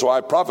 10. So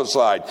I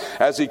prophesied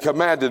as he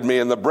commanded me,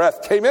 and the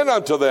breath came in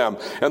unto them,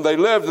 and they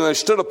lived, and they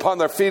stood upon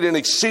their feet, an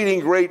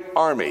exceeding great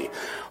army.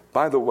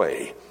 By the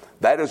way,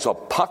 that is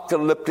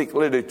apocalyptic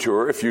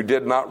literature if you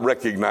did not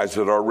recognize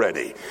it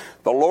already.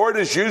 The Lord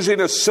is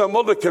using a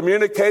symbol to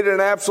communicate an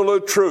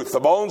absolute truth. The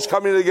bones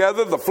coming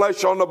together, the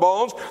flesh on the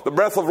bones, the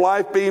breath of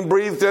life being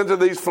breathed into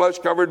these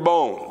flesh-covered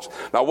bones.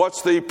 Now,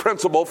 what's the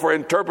principle for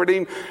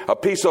interpreting a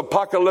piece of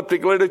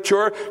apocalyptic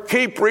literature?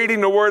 Keep reading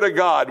the Word of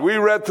God. We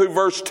read through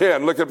verse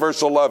 10. Look at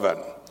verse 11.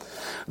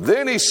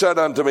 Then he said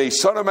unto me,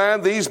 Son of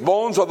man, these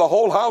bones are the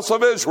whole house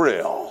of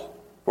Israel.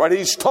 What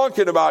he's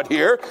talking about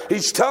here,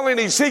 he's telling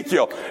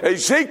Ezekiel,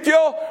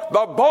 Ezekiel,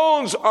 the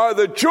bones are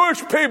the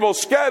Jewish people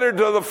scattered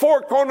to the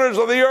four corners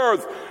of the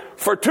earth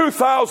for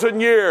 2,000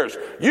 years.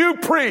 You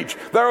preach.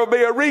 There will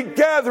be a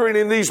regathering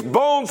and these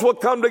bones will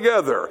come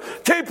together.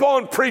 Keep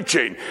on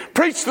preaching.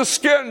 Preach the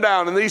skin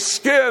down and these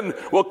skin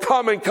will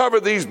come and cover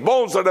these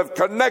bones that have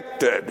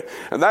connected.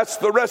 And that's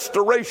the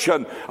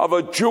restoration of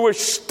a Jewish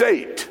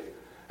state.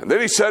 And then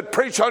he said,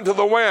 preach unto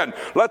the wind.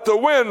 Let the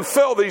wind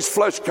fill these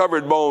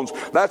flesh-covered bones.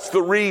 That's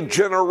the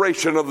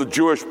regeneration of the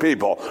Jewish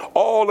people.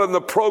 All in the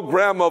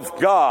program of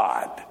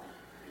God.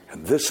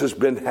 And this has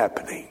been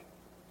happening.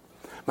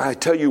 Now I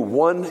tell you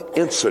one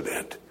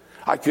incident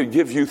I could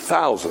give you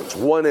thousands.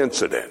 One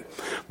incident.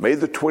 May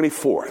the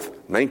 24th,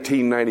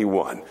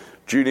 1991.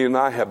 Judy and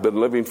I have been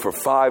living for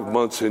 5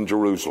 months in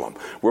Jerusalem.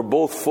 We're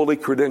both fully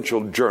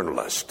credentialed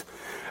journalists.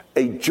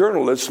 A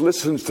journalist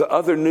listens to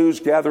other news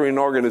gathering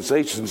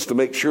organizations to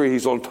make sure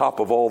he's on top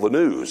of all the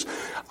news.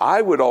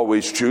 I would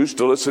always choose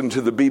to listen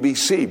to the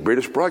BBC,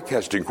 British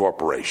Broadcasting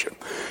Corporation.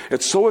 And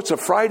so it's a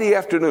Friday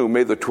afternoon,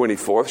 May the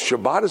 24th.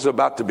 Shabbat is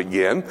about to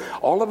begin.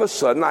 All of a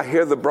sudden, I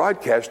hear the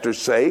broadcaster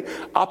say,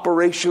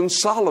 Operation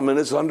Solomon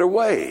is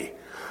underway.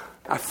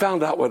 I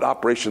found out what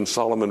Operation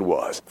Solomon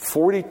was.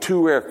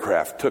 42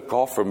 aircraft took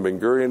off from Ben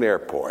Gurion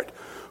Airport,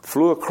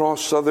 flew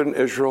across southern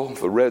Israel,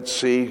 the Red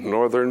Sea,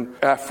 northern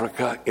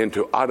Africa,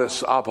 into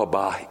Addis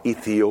Ababa,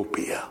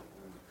 Ethiopia.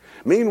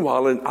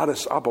 Meanwhile, in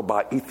Addis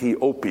Ababa,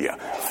 Ethiopia,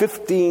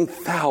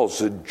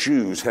 15,000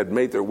 Jews had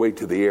made their way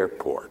to the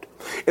airport.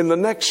 In the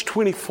next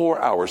 24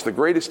 hours, the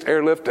greatest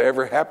airlift to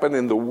ever happen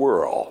in the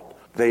world,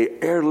 they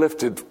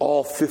airlifted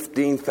all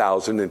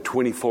 15,000 in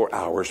 24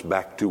 hours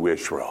back to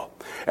Israel.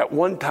 At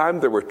one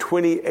time, there were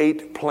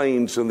 28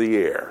 planes in the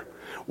air.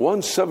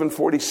 One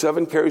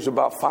 747 carries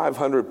about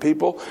 500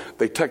 people.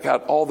 They took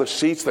out all the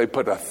seats. They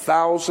put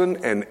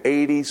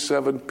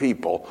 1,087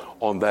 people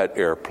on that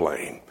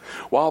airplane.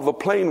 While the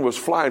plane was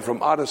flying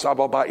from Addis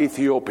Ababa,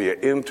 Ethiopia,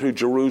 into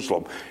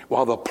Jerusalem,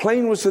 while the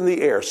plane was in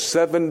the air,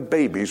 7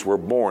 babies were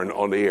born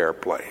on the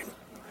airplane.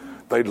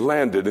 They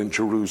landed in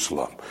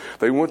Jerusalem.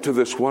 They went to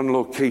this one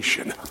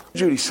location.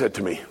 Judy said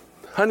to me,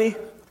 honey,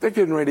 they're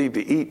getting ready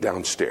to eat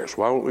downstairs.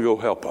 Why don't we go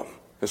help them?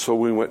 And so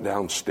we went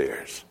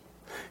downstairs.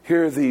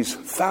 Here are these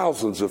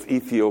thousands of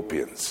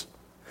Ethiopians.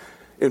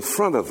 In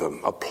front of them,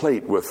 a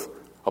plate with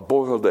a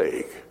boiled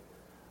egg,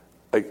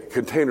 a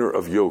container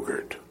of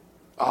yogurt,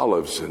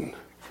 olives and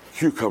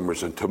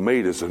cucumbers and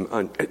tomatoes and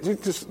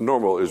onions. Just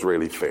normal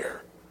Israeli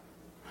fare.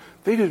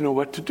 They didn't know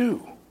what to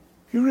do.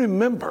 You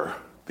remember,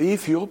 the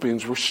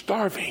Ethiopians were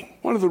starving.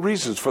 One of the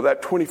reasons for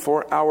that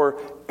 24-hour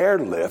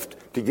airlift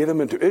to get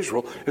them into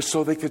Israel is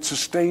so they could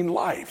sustain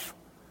life.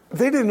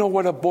 They didn't know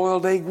what a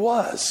boiled egg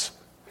was.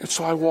 And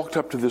so I walked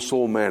up to this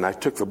old man. I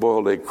took the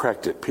boiled egg,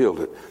 cracked it, peeled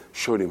it,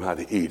 showed him how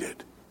to eat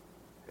it.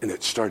 And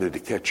it started to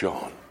catch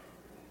on.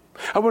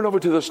 I went over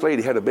to this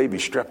lady, had a baby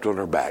strapped on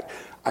her back.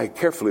 I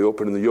carefully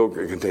opened the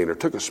yogurt container,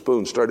 took a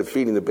spoon, started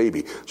feeding the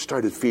baby,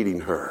 started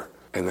feeding her.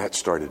 And that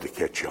started to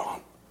catch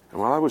on. And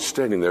while I was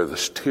standing there, the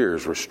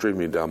tears were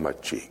streaming down my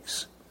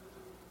cheeks.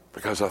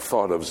 Because I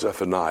thought of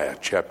Zephaniah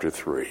chapter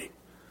 3,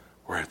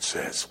 where it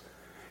says,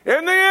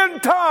 in the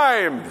end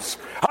times,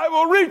 I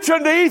will reach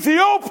into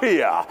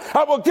Ethiopia.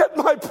 I will get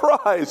my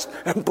prize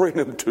and bring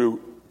him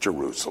to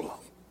Jerusalem.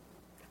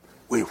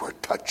 We were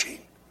touching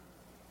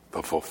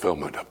the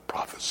fulfillment of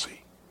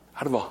prophecy.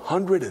 Out of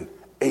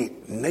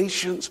 108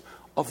 nations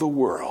of the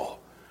world,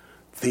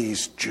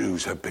 these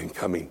Jews have been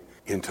coming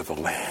into the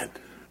land.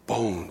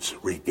 Bones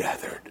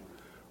regathered,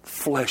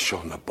 flesh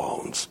on the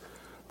bones,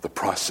 the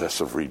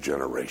process of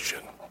regeneration.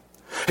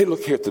 Hey,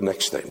 look here at the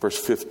next thing, verse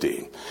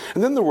 15.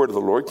 And then the word of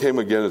the Lord came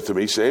again unto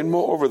me, saying,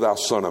 moreover, thou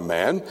son of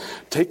man,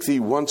 take thee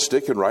one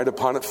stick and write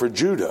upon it for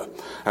Judah,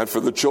 and for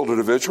the children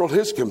of Israel,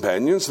 his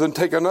companions. Then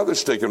take another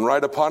stick and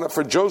write upon it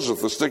for Joseph,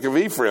 the stick of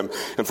Ephraim,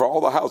 and for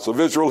all the house of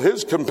Israel,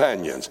 his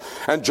companions.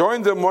 And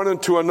join them one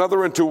into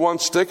another into one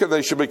stick, and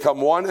they shall become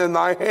one in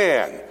thy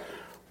hand.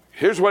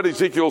 Here's what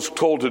Ezekiel's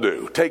told to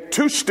do. Take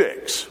 2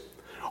 sticks.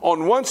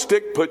 On one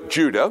stick, put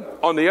Judah.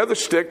 On the other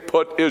stick,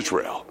 put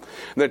Israel.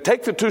 And then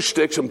take the 2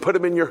 sticks and put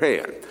them in your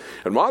hand.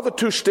 And while the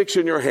 2 sticks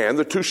in your hand,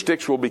 the 2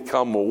 sticks will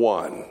become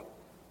one.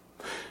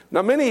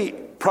 Now, many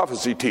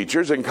prophecy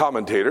teachers and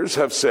commentators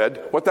have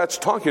said what that's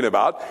talking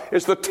about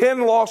is the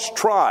 10 lost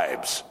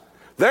tribes.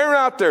 They're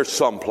out there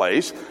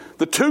someplace.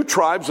 The 2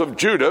 tribes of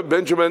Judah,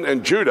 Benjamin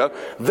and Judah,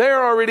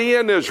 they're already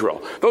in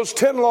Israel. Those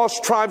 10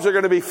 lost tribes are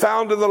going to be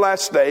found in the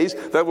last days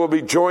that will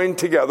be joined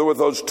together with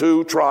those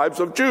 2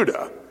 tribes of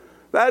Judah.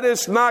 That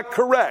is not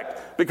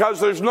correct,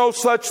 because there's no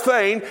such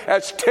thing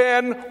as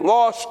 10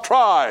 lost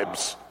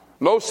tribes.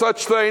 No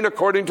such thing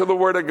according to the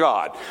Word of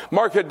God.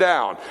 Mark it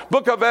down.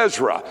 Book of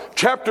Ezra,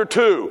 chapter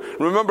 2.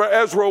 Remember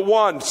Ezra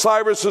 1,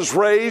 Cyrus is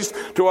raised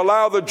to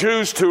allow the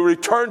Jews to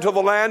return to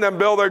the land and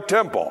build their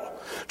temple.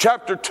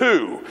 Chapter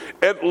 2,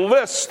 it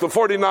lists the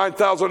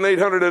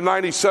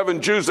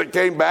 49,897 Jews that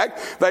came back.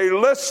 They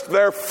list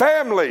their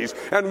families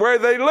and where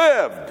they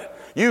lived.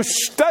 You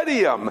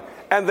study them,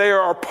 and they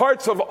are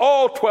parts of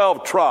all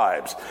 12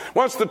 tribes.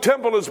 Once the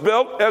temple is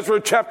built,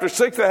 Ezra chapter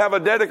 6, they have a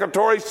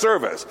dedicatory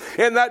service.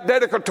 In that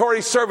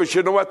dedicatory service,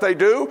 you know what they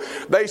do?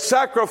 They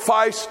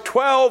sacrifice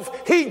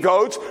 12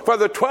 he-goats for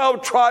the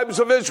 12 tribes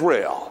of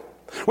Israel.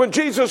 When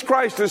Jesus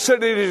Christ is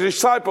sending his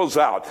disciples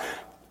out,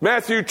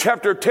 Matthew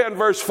chapter 10,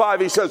 verse 5,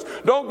 he says,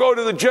 don't go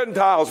to the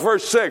Gentiles.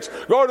 Verse 6,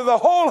 go to the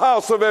whole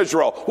house of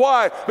Israel.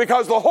 Why?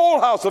 Because the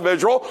whole house of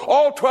Israel,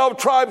 all 12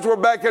 tribes were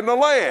back in the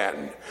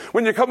land.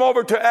 When you come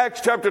over to Acts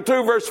chapter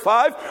 2, verse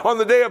 5, on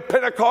the day of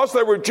Pentecost,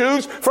 there were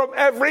Jews from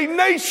every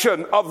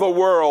nation of the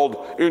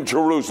world in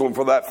Jerusalem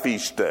for that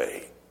feast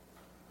day.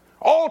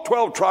 All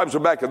 12 tribes are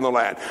back in the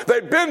land.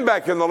 They've been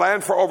back in the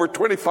land for over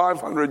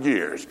 2,500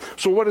 years.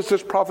 So what is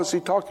this prophecy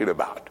talking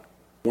about?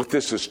 What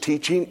this is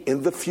teaching,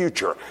 in the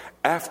future,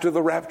 after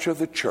the rapture of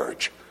the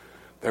church,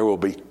 there will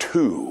be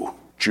 2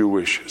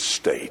 Jewish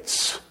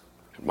states.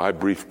 In my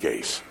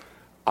briefcase,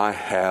 I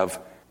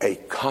have a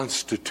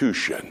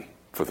constitution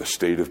for the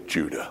state of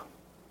Judah.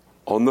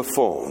 On the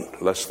phone,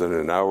 less than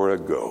an hour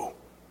ago,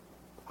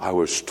 I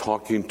was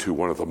talking to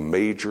one of the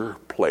major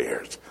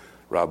players,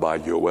 Rabbi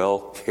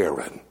Yoel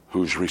Karen,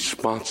 who's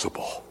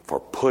responsible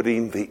for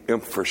putting the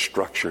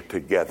infrastructure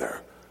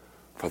together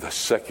for the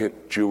second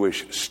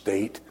Jewish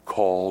state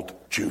called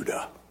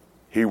Judah.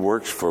 He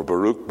works for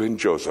Baruch ben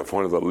Joseph,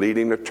 one of the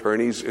leading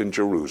attorneys in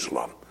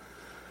Jerusalem,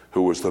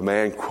 who was the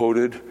man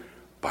quoted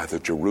by the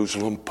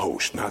Jerusalem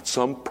Post, not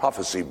some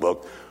prophecy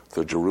book,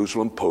 the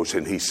Jerusalem Post,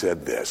 and he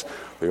said this: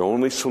 the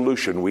only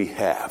solution we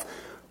have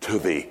to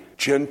the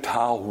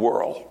Gentile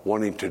world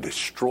wanting to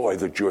destroy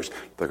the Jewish,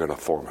 they're going to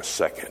form a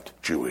second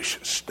Jewish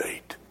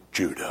state,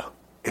 Judah.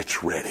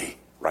 It's ready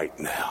right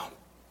now.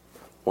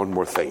 One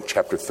more thing,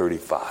 chapter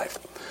 35.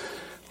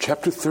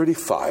 Chapter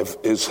 35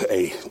 is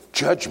a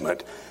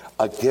judgment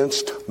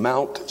against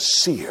Mount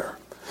Seir.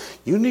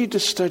 You need to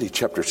study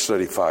chapter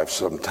 35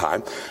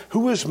 sometime.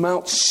 Who is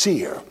Mount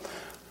Seir?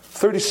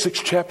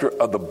 36th chapter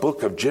of the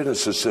book of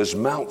Genesis says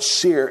Mount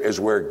Seir is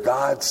where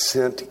God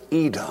sent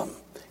Edom.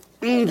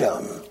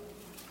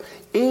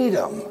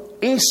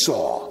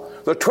 Esau,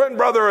 the twin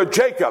brother of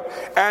Jacob.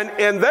 And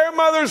in their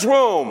mother's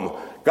womb,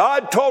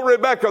 God told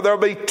Rebekah, there'll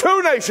be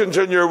 2 nations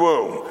in your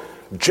womb.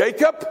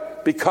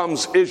 Jacob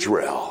becomes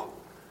Israel.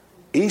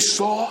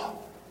 Esau,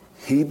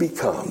 he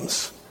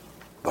becomes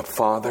the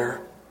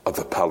father of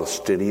the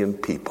Palestinian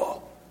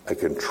people. I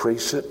can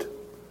trace it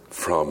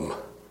from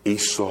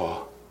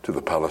Esau to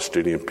the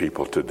Palestinian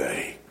people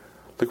today.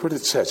 Look what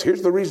it says.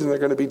 Here's the reason they're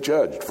going to be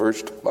judged.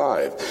 Verse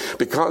 5.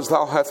 Because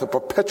thou hast a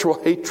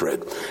perpetual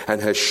hatred and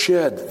hast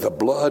shed the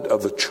blood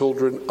of the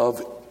children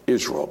of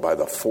Israel by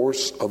the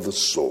force of the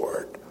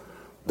sword.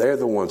 They're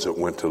the ones that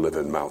went to live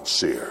in Mount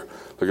Seir.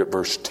 Look at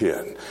verse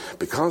 10.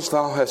 Because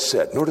thou hast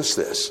said, notice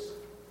this,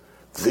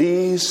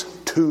 these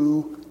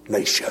 2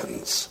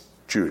 nations,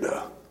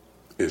 Judah,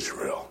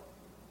 Israel,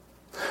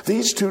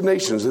 these 2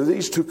 nations and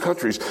these 2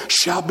 countries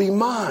shall be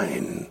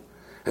mine,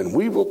 and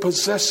we will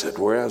possess it,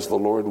 whereas the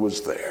Lord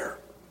was there.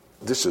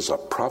 This is a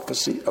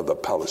prophecy of the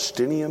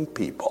Palestinian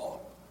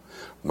people.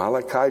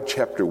 Malachi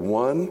chapter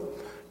 1,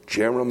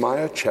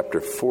 Jeremiah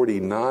chapter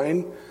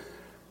 49,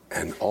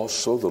 and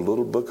also the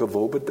little book of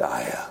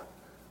Obadiah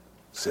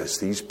says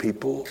these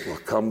people will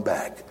come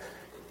back.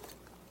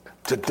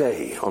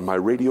 Today on my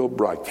radio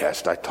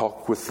broadcast, I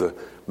talked with the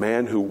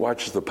man who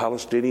watches the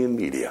Palestinian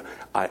media.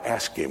 I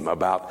asked him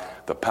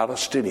about the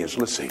Palestinians,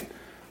 listen,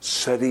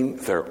 setting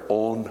their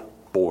own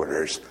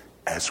borders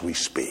as we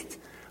speak.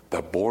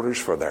 The borders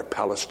for their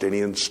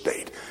Palestinian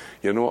state.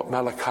 You know what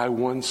Malachi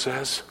 1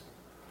 says?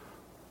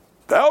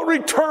 They'll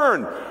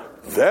return,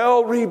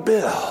 they'll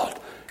rebuild,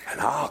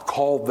 and I'll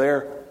call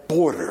their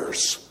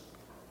borders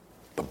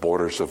the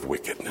borders of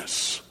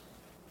wickedness.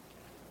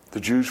 The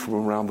Jews from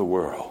around the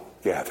world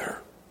gather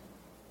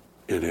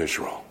in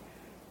Israel,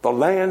 the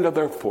land of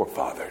their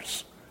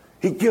forefathers.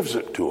 He gives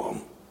it to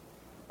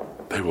them.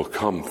 They will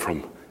come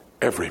from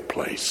every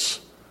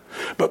place.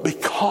 But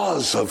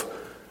because of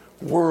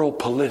world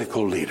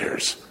political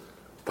leaders,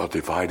 they'll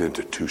divide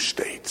into 2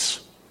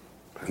 states.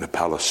 And the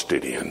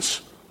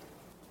Palestinians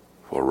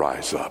will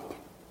rise up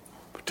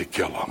to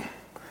kill them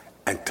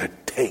and to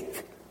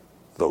take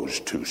those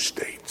 2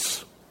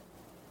 states.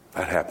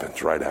 That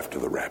happens right after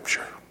the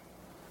rapture.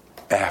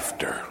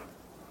 After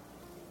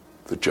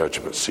the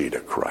judgment seat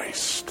of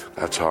Christ.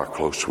 That's how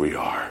close we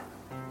are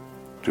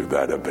to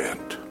that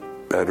event.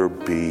 Better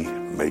be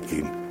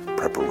making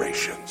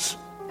preparations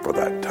for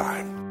that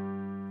time.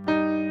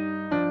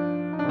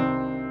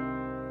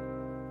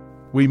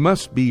 We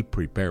must be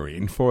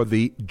preparing for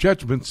the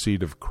judgment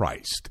seat of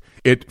Christ.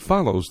 It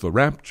follows the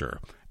rapture,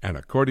 and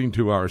according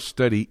to our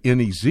study in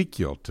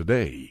Ezekiel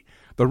today,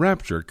 the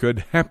rapture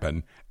could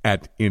happen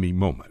at any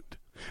moment.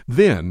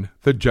 Then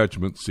the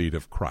judgment seat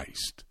of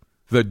Christ.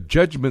 The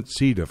judgment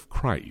seat of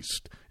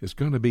Christ is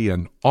going to be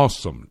an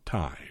awesome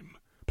time.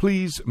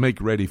 Please make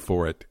ready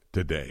for it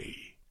today.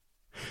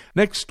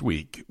 Next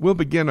week, we'll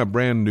begin a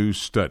brand new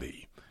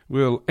study.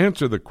 We'll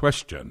answer the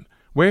question,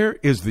 where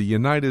is the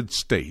United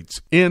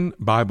States in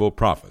Bible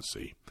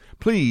prophecy?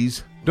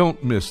 Please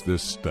don't miss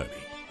this study.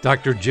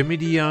 Dr. Jimmy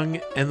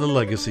DeYoung and the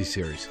Legacy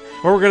Series.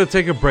 Well, we're going to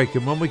take a break,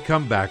 and when we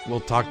come back,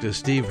 we'll talk to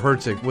Steve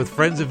Herzig with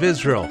Friends of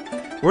Israel.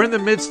 We're in the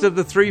midst of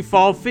the 3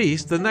 fall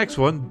feasts, the next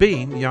one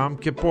being Yom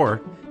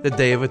Kippur, the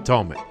Day of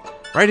Atonement,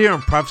 right here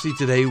on Prophecy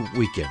Today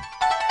Weekend.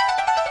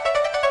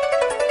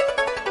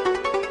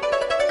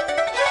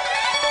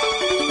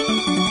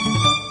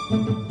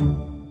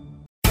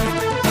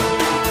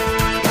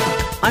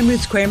 I'm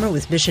Ruth Kramer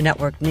with Mission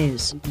Network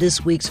News.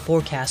 This week's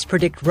forecasts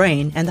predict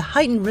rain and the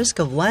heightened risk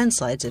of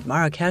landslides in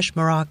Marrakesh,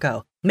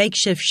 Morocco.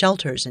 Makeshift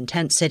shelters and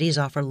tent cities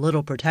offer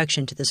little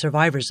protection to the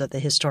survivors of the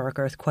historic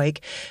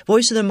earthquake.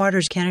 Voice of the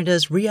Martyrs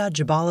Canada's Riyad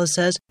Jabala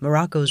says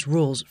Morocco's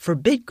rules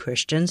forbid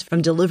Christians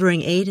from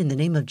delivering aid in the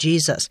name of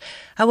Jesus.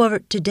 However,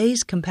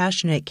 today's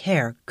compassionate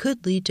care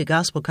could lead to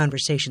gospel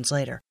conversations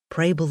later.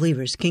 Pray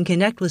believers can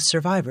connect with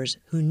survivors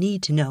who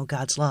need to know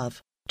God's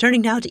love.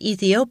 Turning now to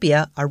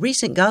Ethiopia, a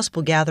recent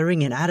gospel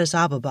gathering in Addis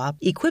Ababa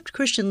equipped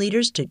Christian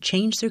leaders to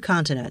change their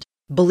continent.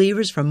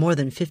 Believers from more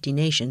than 50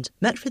 nations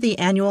met for the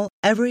annual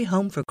Every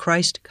Home for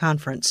Christ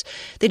conference.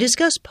 They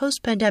discussed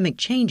post-pandemic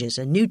changes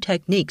and new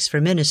techniques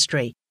for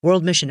ministry.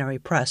 World Missionary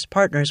Press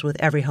partners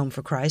with Every Home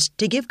for Christ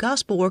to give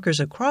gospel workers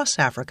across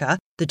Africa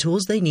the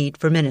tools they need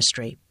for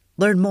ministry.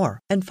 Learn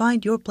more and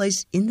find your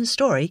place in the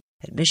story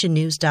at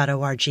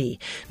missionnews.org.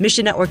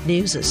 Mission Network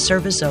News is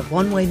service of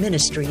One Way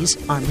Ministries.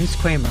 I'm Ruth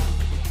Kramer.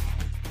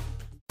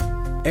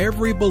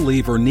 Every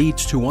believer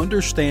needs to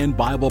understand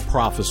Bible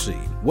prophecy.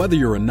 Whether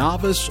you're a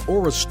novice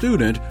or a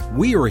student,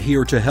 we are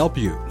here to help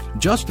you.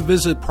 Just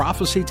visit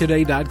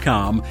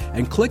prophecytoday.com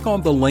and click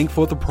on the link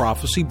for the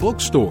Prophecy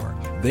Bookstore.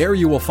 There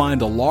you will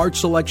find a large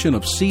selection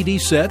of CD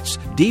sets,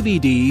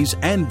 DVDs,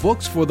 and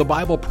books for the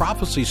Bible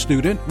prophecy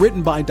student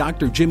written by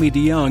Dr. Jimmy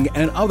DeYoung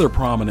and other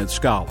prominent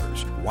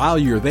scholars. While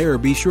you're there,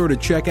 be sure to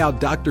check out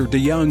Dr.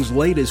 DeYoung's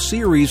latest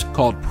series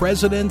called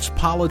Presidents,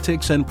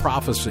 Politics, and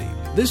Prophecy.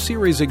 This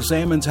series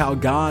examines how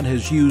God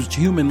has used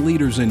human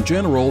leaders in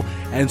general,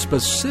 and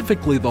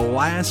specifically the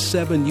last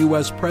 7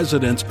 U.S.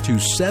 presidents, to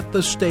set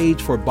the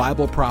stage for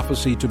Bible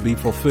prophecy to be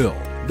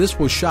fulfilled. This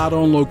was shot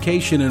on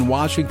location in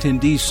Washington,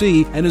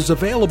 D.C., and is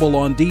available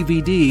on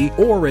DVD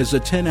or as a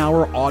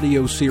 10-hour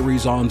audio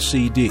series on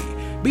CD.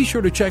 Be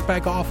sure to check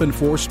back often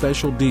for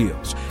special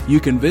deals. You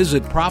can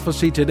visit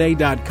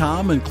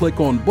prophecytoday.com and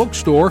click on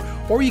Bookstore,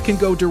 or you can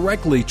go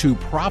directly to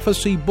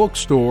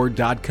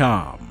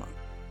prophecybookstore.com.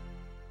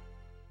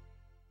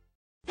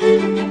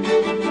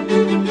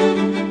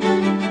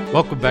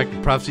 Welcome back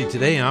to Prophecy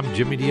Today. I'm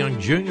Jimmy DeYoung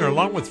Jr.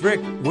 Along with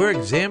Rick, we're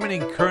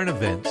examining current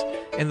events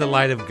in the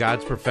light of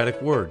God's prophetic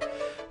word.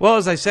 Well,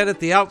 as I said at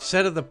the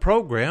outset of the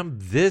program,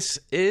 this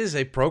is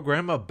a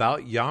program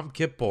about Yom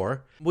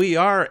Kippur. We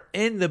are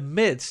in the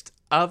midst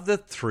of the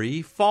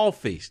 3 fall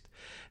feasts.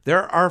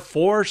 There are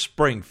 4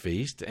 spring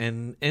feasts,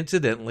 and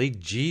incidentally,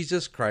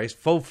 Jesus Christ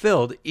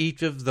fulfilled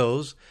each of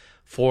those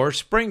 4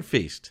 spring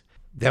feasts.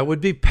 That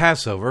would be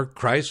Passover.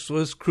 Christ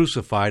was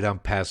crucified on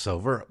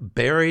Passover,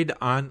 buried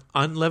on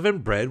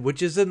unleavened bread,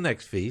 which is the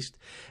next feast.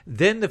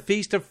 Then the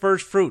Feast of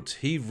First Fruits.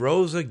 He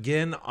rose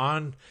again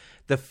on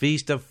the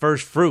Feast of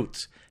First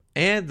Fruits.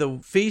 And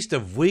the Feast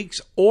of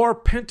Weeks, or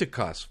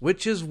Pentecost,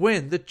 which is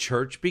when the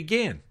church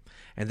began.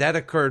 And that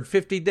occurred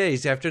 50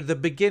 days after the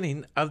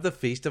beginning of the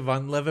Feast of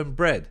Unleavened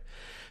Bread.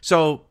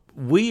 So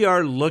we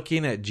are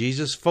looking at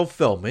Jesus'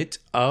 fulfillment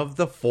of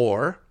the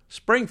 4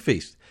 spring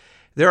feasts.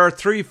 There are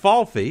 3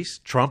 fall feasts: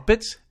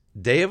 trumpets,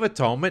 Day of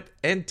Atonement,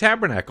 and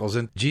Tabernacles.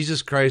 And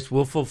Jesus Christ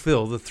will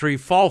fulfill the 3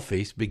 fall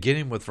feasts,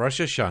 beginning with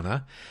Rosh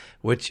Hashanah,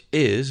 which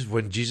is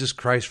when Jesus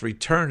Christ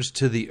returns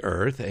to the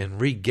earth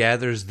and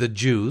regathers the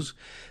Jews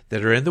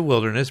that are in the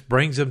wilderness,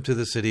 brings them to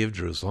the city of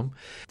Jerusalem.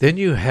 Then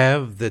you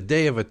have the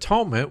Day of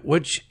Atonement,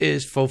 which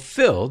is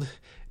fulfilled,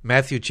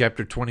 Matthew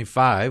chapter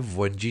 25,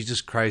 when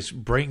Jesus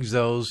Christ brings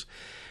those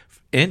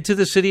into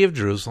the city of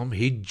Jerusalem.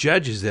 He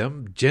judges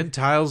them,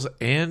 Gentiles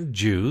and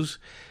Jews.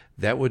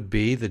 That would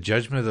be the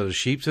judgment of the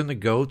sheep and the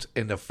goats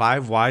and the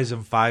 5 wise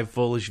and 5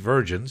 foolish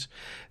virgins.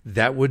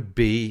 That would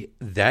be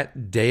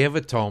that Day of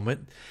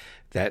Atonement,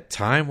 that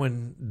time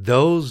when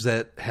those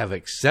that have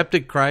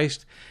accepted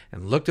Christ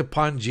and looked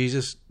upon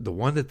Jesus, the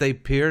one that they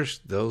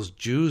pierced, those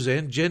Jews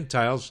and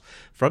Gentiles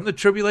from the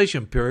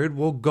tribulation period,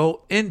 will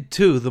go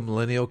into the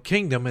millennial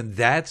kingdom. And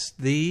that's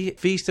the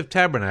Feast of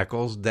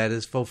Tabernacles that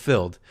is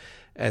fulfilled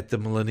at the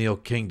millennial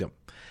kingdom.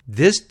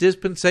 This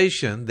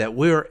dispensation that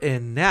we're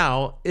in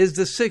now is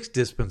the 6th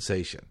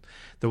dispensation.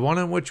 The one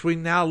in which we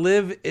now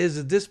live is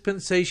a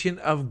dispensation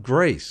of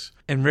grace.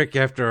 And Rick,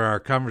 after our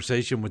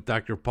conversation with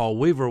Dr. Paul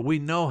Weaver, we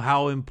know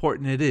how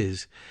important it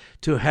is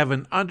to have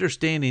an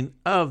understanding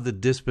of the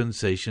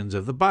dispensations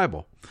of the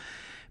Bible.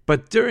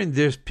 But during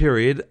this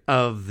period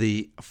of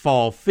the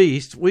fall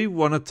feast, we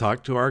want to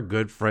talk to our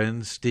good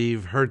friend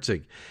Steve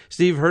Herzig.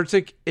 Steve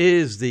Herzig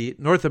is the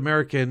North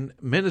American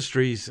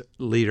Ministries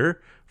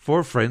leader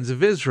for Friends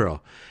of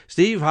Israel.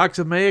 Steve,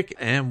 Haksamayik,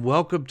 and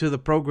welcome to the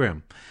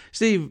program.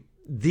 Steve,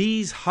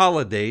 these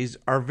holidays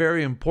are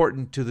very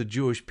important to the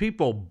Jewish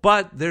people,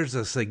 but there's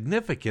a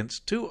significance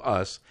to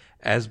us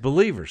as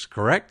believers,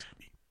 correct?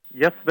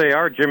 Yes, they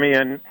are, Jimmy,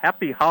 and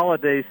happy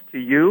holidays to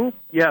you.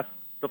 Yes,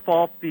 the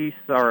fall feasts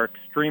are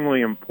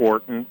extremely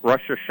important.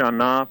 Rosh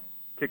Hashanah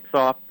kicks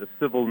off the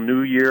civil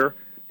new year.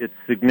 It's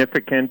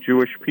significant.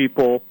 Jewish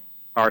people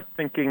are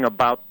thinking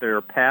about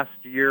their past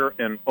year,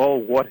 and oh,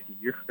 what a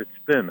year it's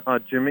been, huh,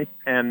 Jimmy?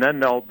 And then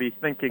they'll be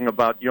thinking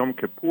about Yom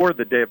Kippur,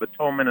 the Day of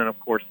Atonement, and, of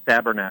course,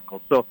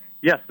 Tabernacle. So,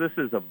 yes, this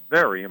is a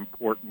very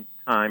important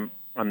time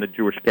on the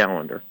Jewish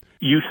calendar.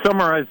 You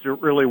summarized it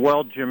really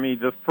well, Jimmy.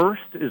 The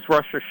first is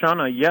Rosh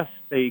Hashanah. Yes,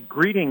 the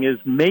greeting is,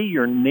 may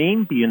your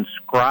name be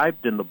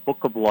inscribed in the book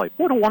of life.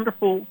 What a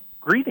wonderful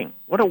greeting.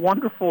 What a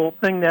wonderful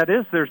thing that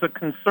is. There's a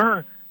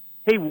concern.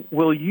 Hey,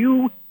 will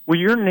your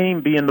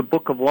name be in the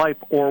book of life,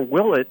 or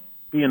will it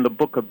be in the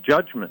book of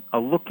judgment?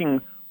 Looking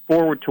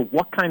forward to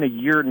what kind of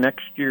year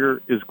next year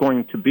is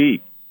going to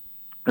be.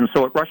 And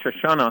so at Rosh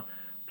Hashanah,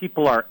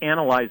 people are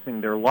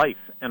analyzing their life.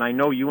 And I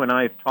know you and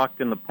I have talked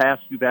in the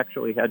past. You've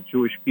actually had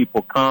Jewish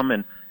people come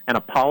and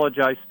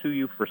apologize to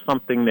you for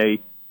something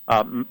they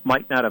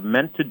might not have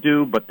meant to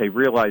do, but they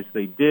realize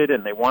they did,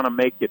 and they want to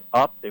make it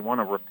up. They want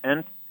to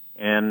repent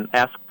and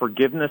ask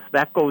forgiveness.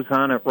 That goes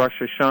on at Rosh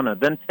Hashanah.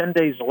 Then 10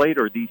 days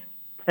later, these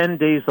 10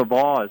 days of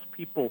awe, as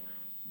people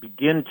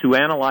begin to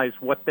analyze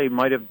what they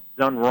might have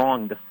done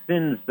wrong, the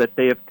sins that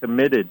they have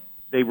committed.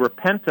 They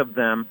repent of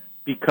them,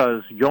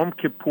 because Yom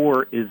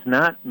Kippur is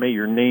not, may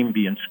your name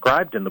be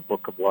inscribed in the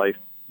book of life.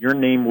 Your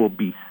name will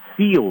be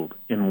sealed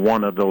in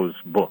one of those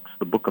books,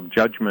 the book of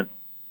judgment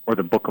or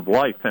the book of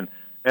life. And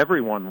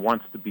everyone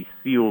wants to be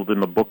sealed in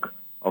the book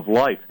of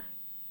life.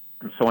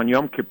 And so on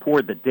Yom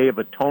Kippur, the Day of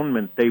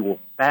Atonement, they will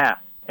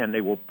fast and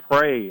they will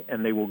pray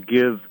and they will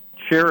give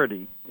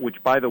charity, which,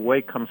 by the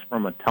way, comes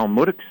from a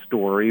Talmudic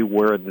story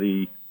where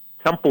the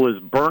temple is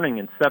burning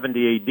in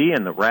 70 A.D.,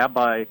 and the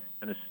rabbi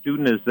and a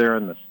student is there,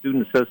 and the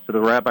student says to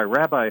the rabbi,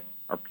 Rabbi,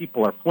 our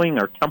people are fleeing,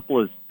 our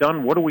temple is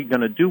done, what are we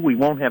going to do? We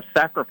won't have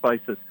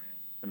sacrifices.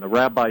 And the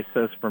rabbi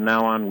says, from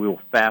now on, we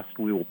will fast,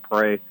 we will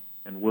pray,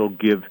 and we'll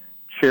give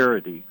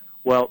charity.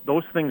 Well,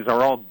 those things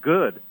are all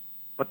good,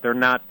 but they're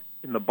not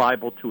in the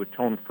Bible to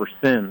atone for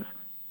sins.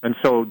 And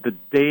so the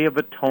Day of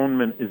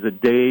Atonement is a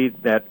day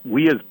that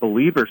we as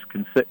believers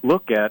can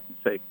look at and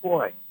say,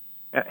 boy,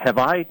 have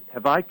I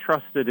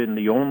trusted in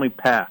the only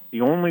path,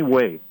 the only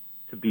way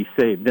to be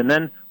saved? And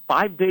then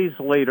 5 days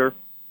later,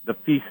 the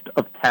Feast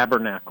of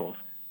Tabernacles.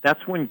 That's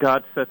when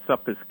God sets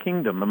up his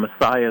kingdom. The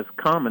Messiah has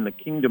come, and the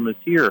kingdom is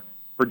here.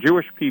 For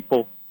Jewish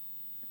people,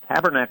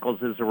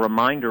 Tabernacles is a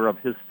reminder of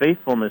his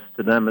faithfulness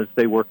to them as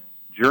they were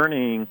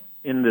journeying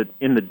in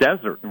the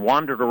desert and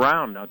wandered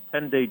around. A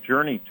 10-day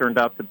journey turned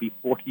out to be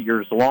 40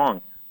 years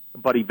long.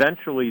 But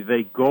eventually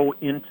they go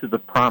into the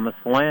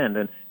promised land.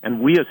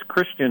 And we as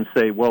Christians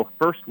say, well,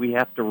 first we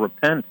have to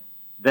repent.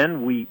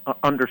 Then we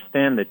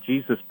understand that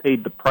Jesus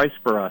paid the price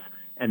for us.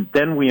 And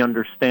then we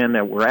understand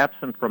that we're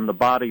absent from the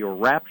body or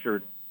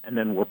raptured, and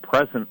then we're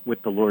present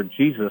with the Lord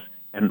Jesus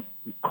and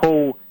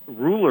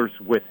co-rulers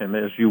with him,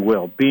 as you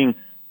will, being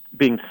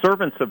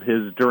servants of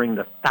his during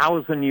the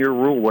 1,000-year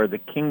rule, where the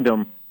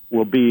kingdom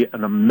will be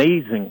an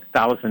amazing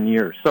 1,000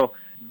 years. So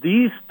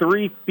these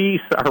three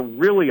feasts are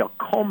really a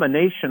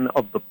culmination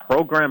of the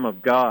program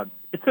of God.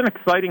 It's an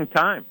exciting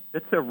time.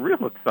 It's a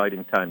real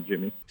exciting time,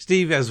 Jimmy.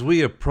 Steve, as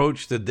we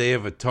approach the Day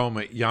of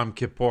Atonement, Yom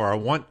Kippur, I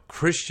want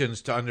Christians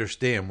to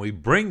understand we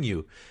bring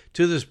you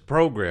to this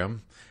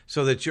program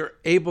so that you're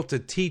able to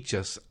teach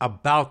us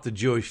about the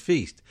Jewish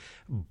feast.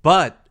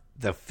 But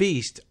the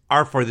feasts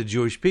are for the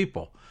Jewish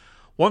people.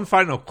 One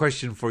final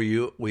question for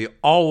you. We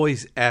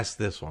always ask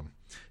this one.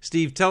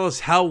 Steve, tell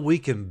us how we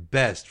can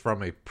best,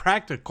 from a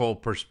practical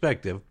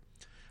perspective,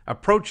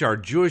 approach our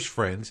Jewish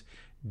friends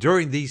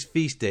during these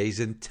feast days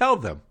and tell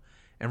them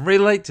and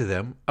relate to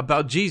them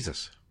about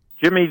Jesus.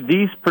 Jimmy,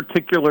 these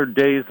particular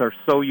days are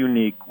so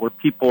unique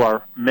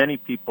where many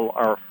people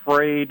are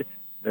afraid,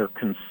 they're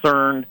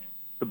concerned.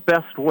 The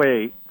best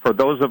way for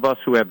those of us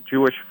who have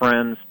Jewish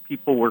friends,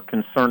 people we're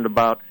concerned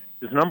about,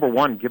 is number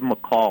one, give them a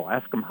call.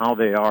 Ask them how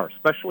they are,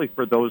 especially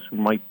for those who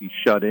might be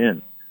shut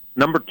in.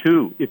 Number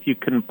two, if you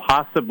can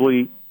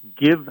possibly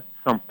give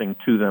something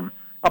to them,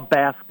 a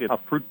basket, a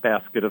fruit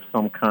basket of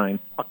some kind,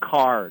 a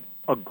card,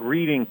 a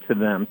greeting to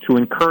them, to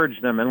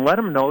encourage them and let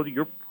them know that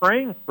you're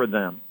praying for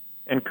them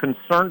and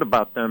concerned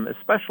about them,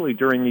 especially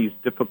during these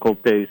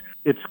difficult days.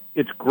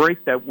 It's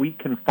great that we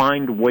can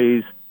find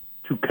ways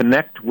to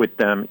connect with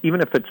them, even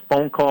if it's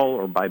phone call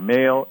or by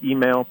mail,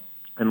 email,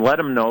 and let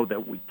them know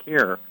that we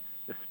care,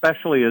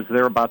 especially as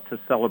they're about to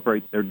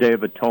celebrate their Day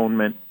of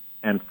Atonement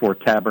and for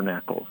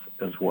Tabernacles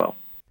as well.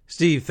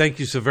 Steve, thank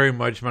you so very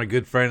much, my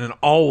good friend, and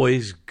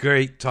always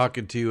great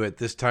talking to you at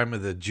this time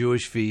of the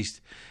Jewish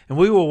feast. And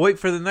we will wait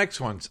for the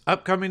next ones,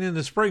 upcoming in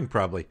the spring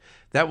probably.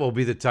 That will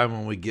be the time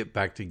when we get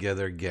back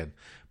together again.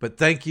 But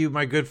thank you,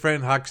 my good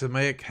friend, Chag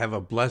Sameach. Have a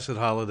blessed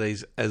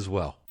holidays as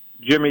well.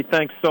 Jimmy,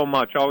 thanks so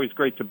much. Always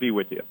great to be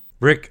with you.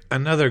 Rick,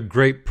 another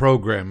great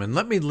program. And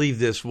let me leave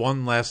this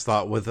one last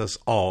thought with us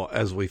all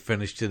as we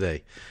finish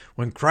today.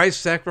 When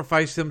Christ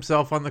sacrificed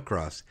himself on the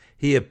cross,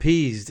 he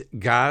appeased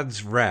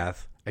God's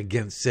wrath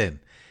against sin,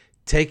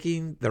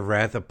 taking the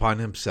wrath upon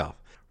himself.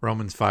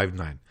 Romans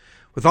 5:9.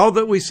 With all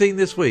that we've seen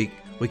this week,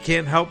 we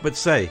can't help but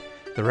say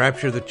the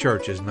rapture of the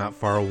church is not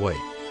far away.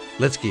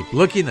 Let's keep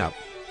looking up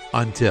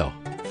until.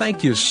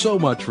 Thank you so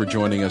much for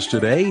joining us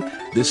today.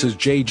 This is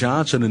Jay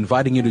Johnson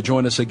inviting you to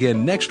join us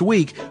again next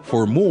week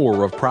for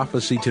more of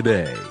Prophecy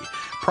Today.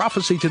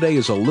 Prophecy Today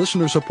is a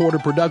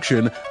listener-supported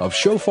production of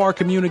Shofar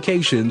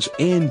Communications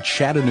in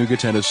Chattanooga,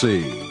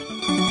 Tennessee.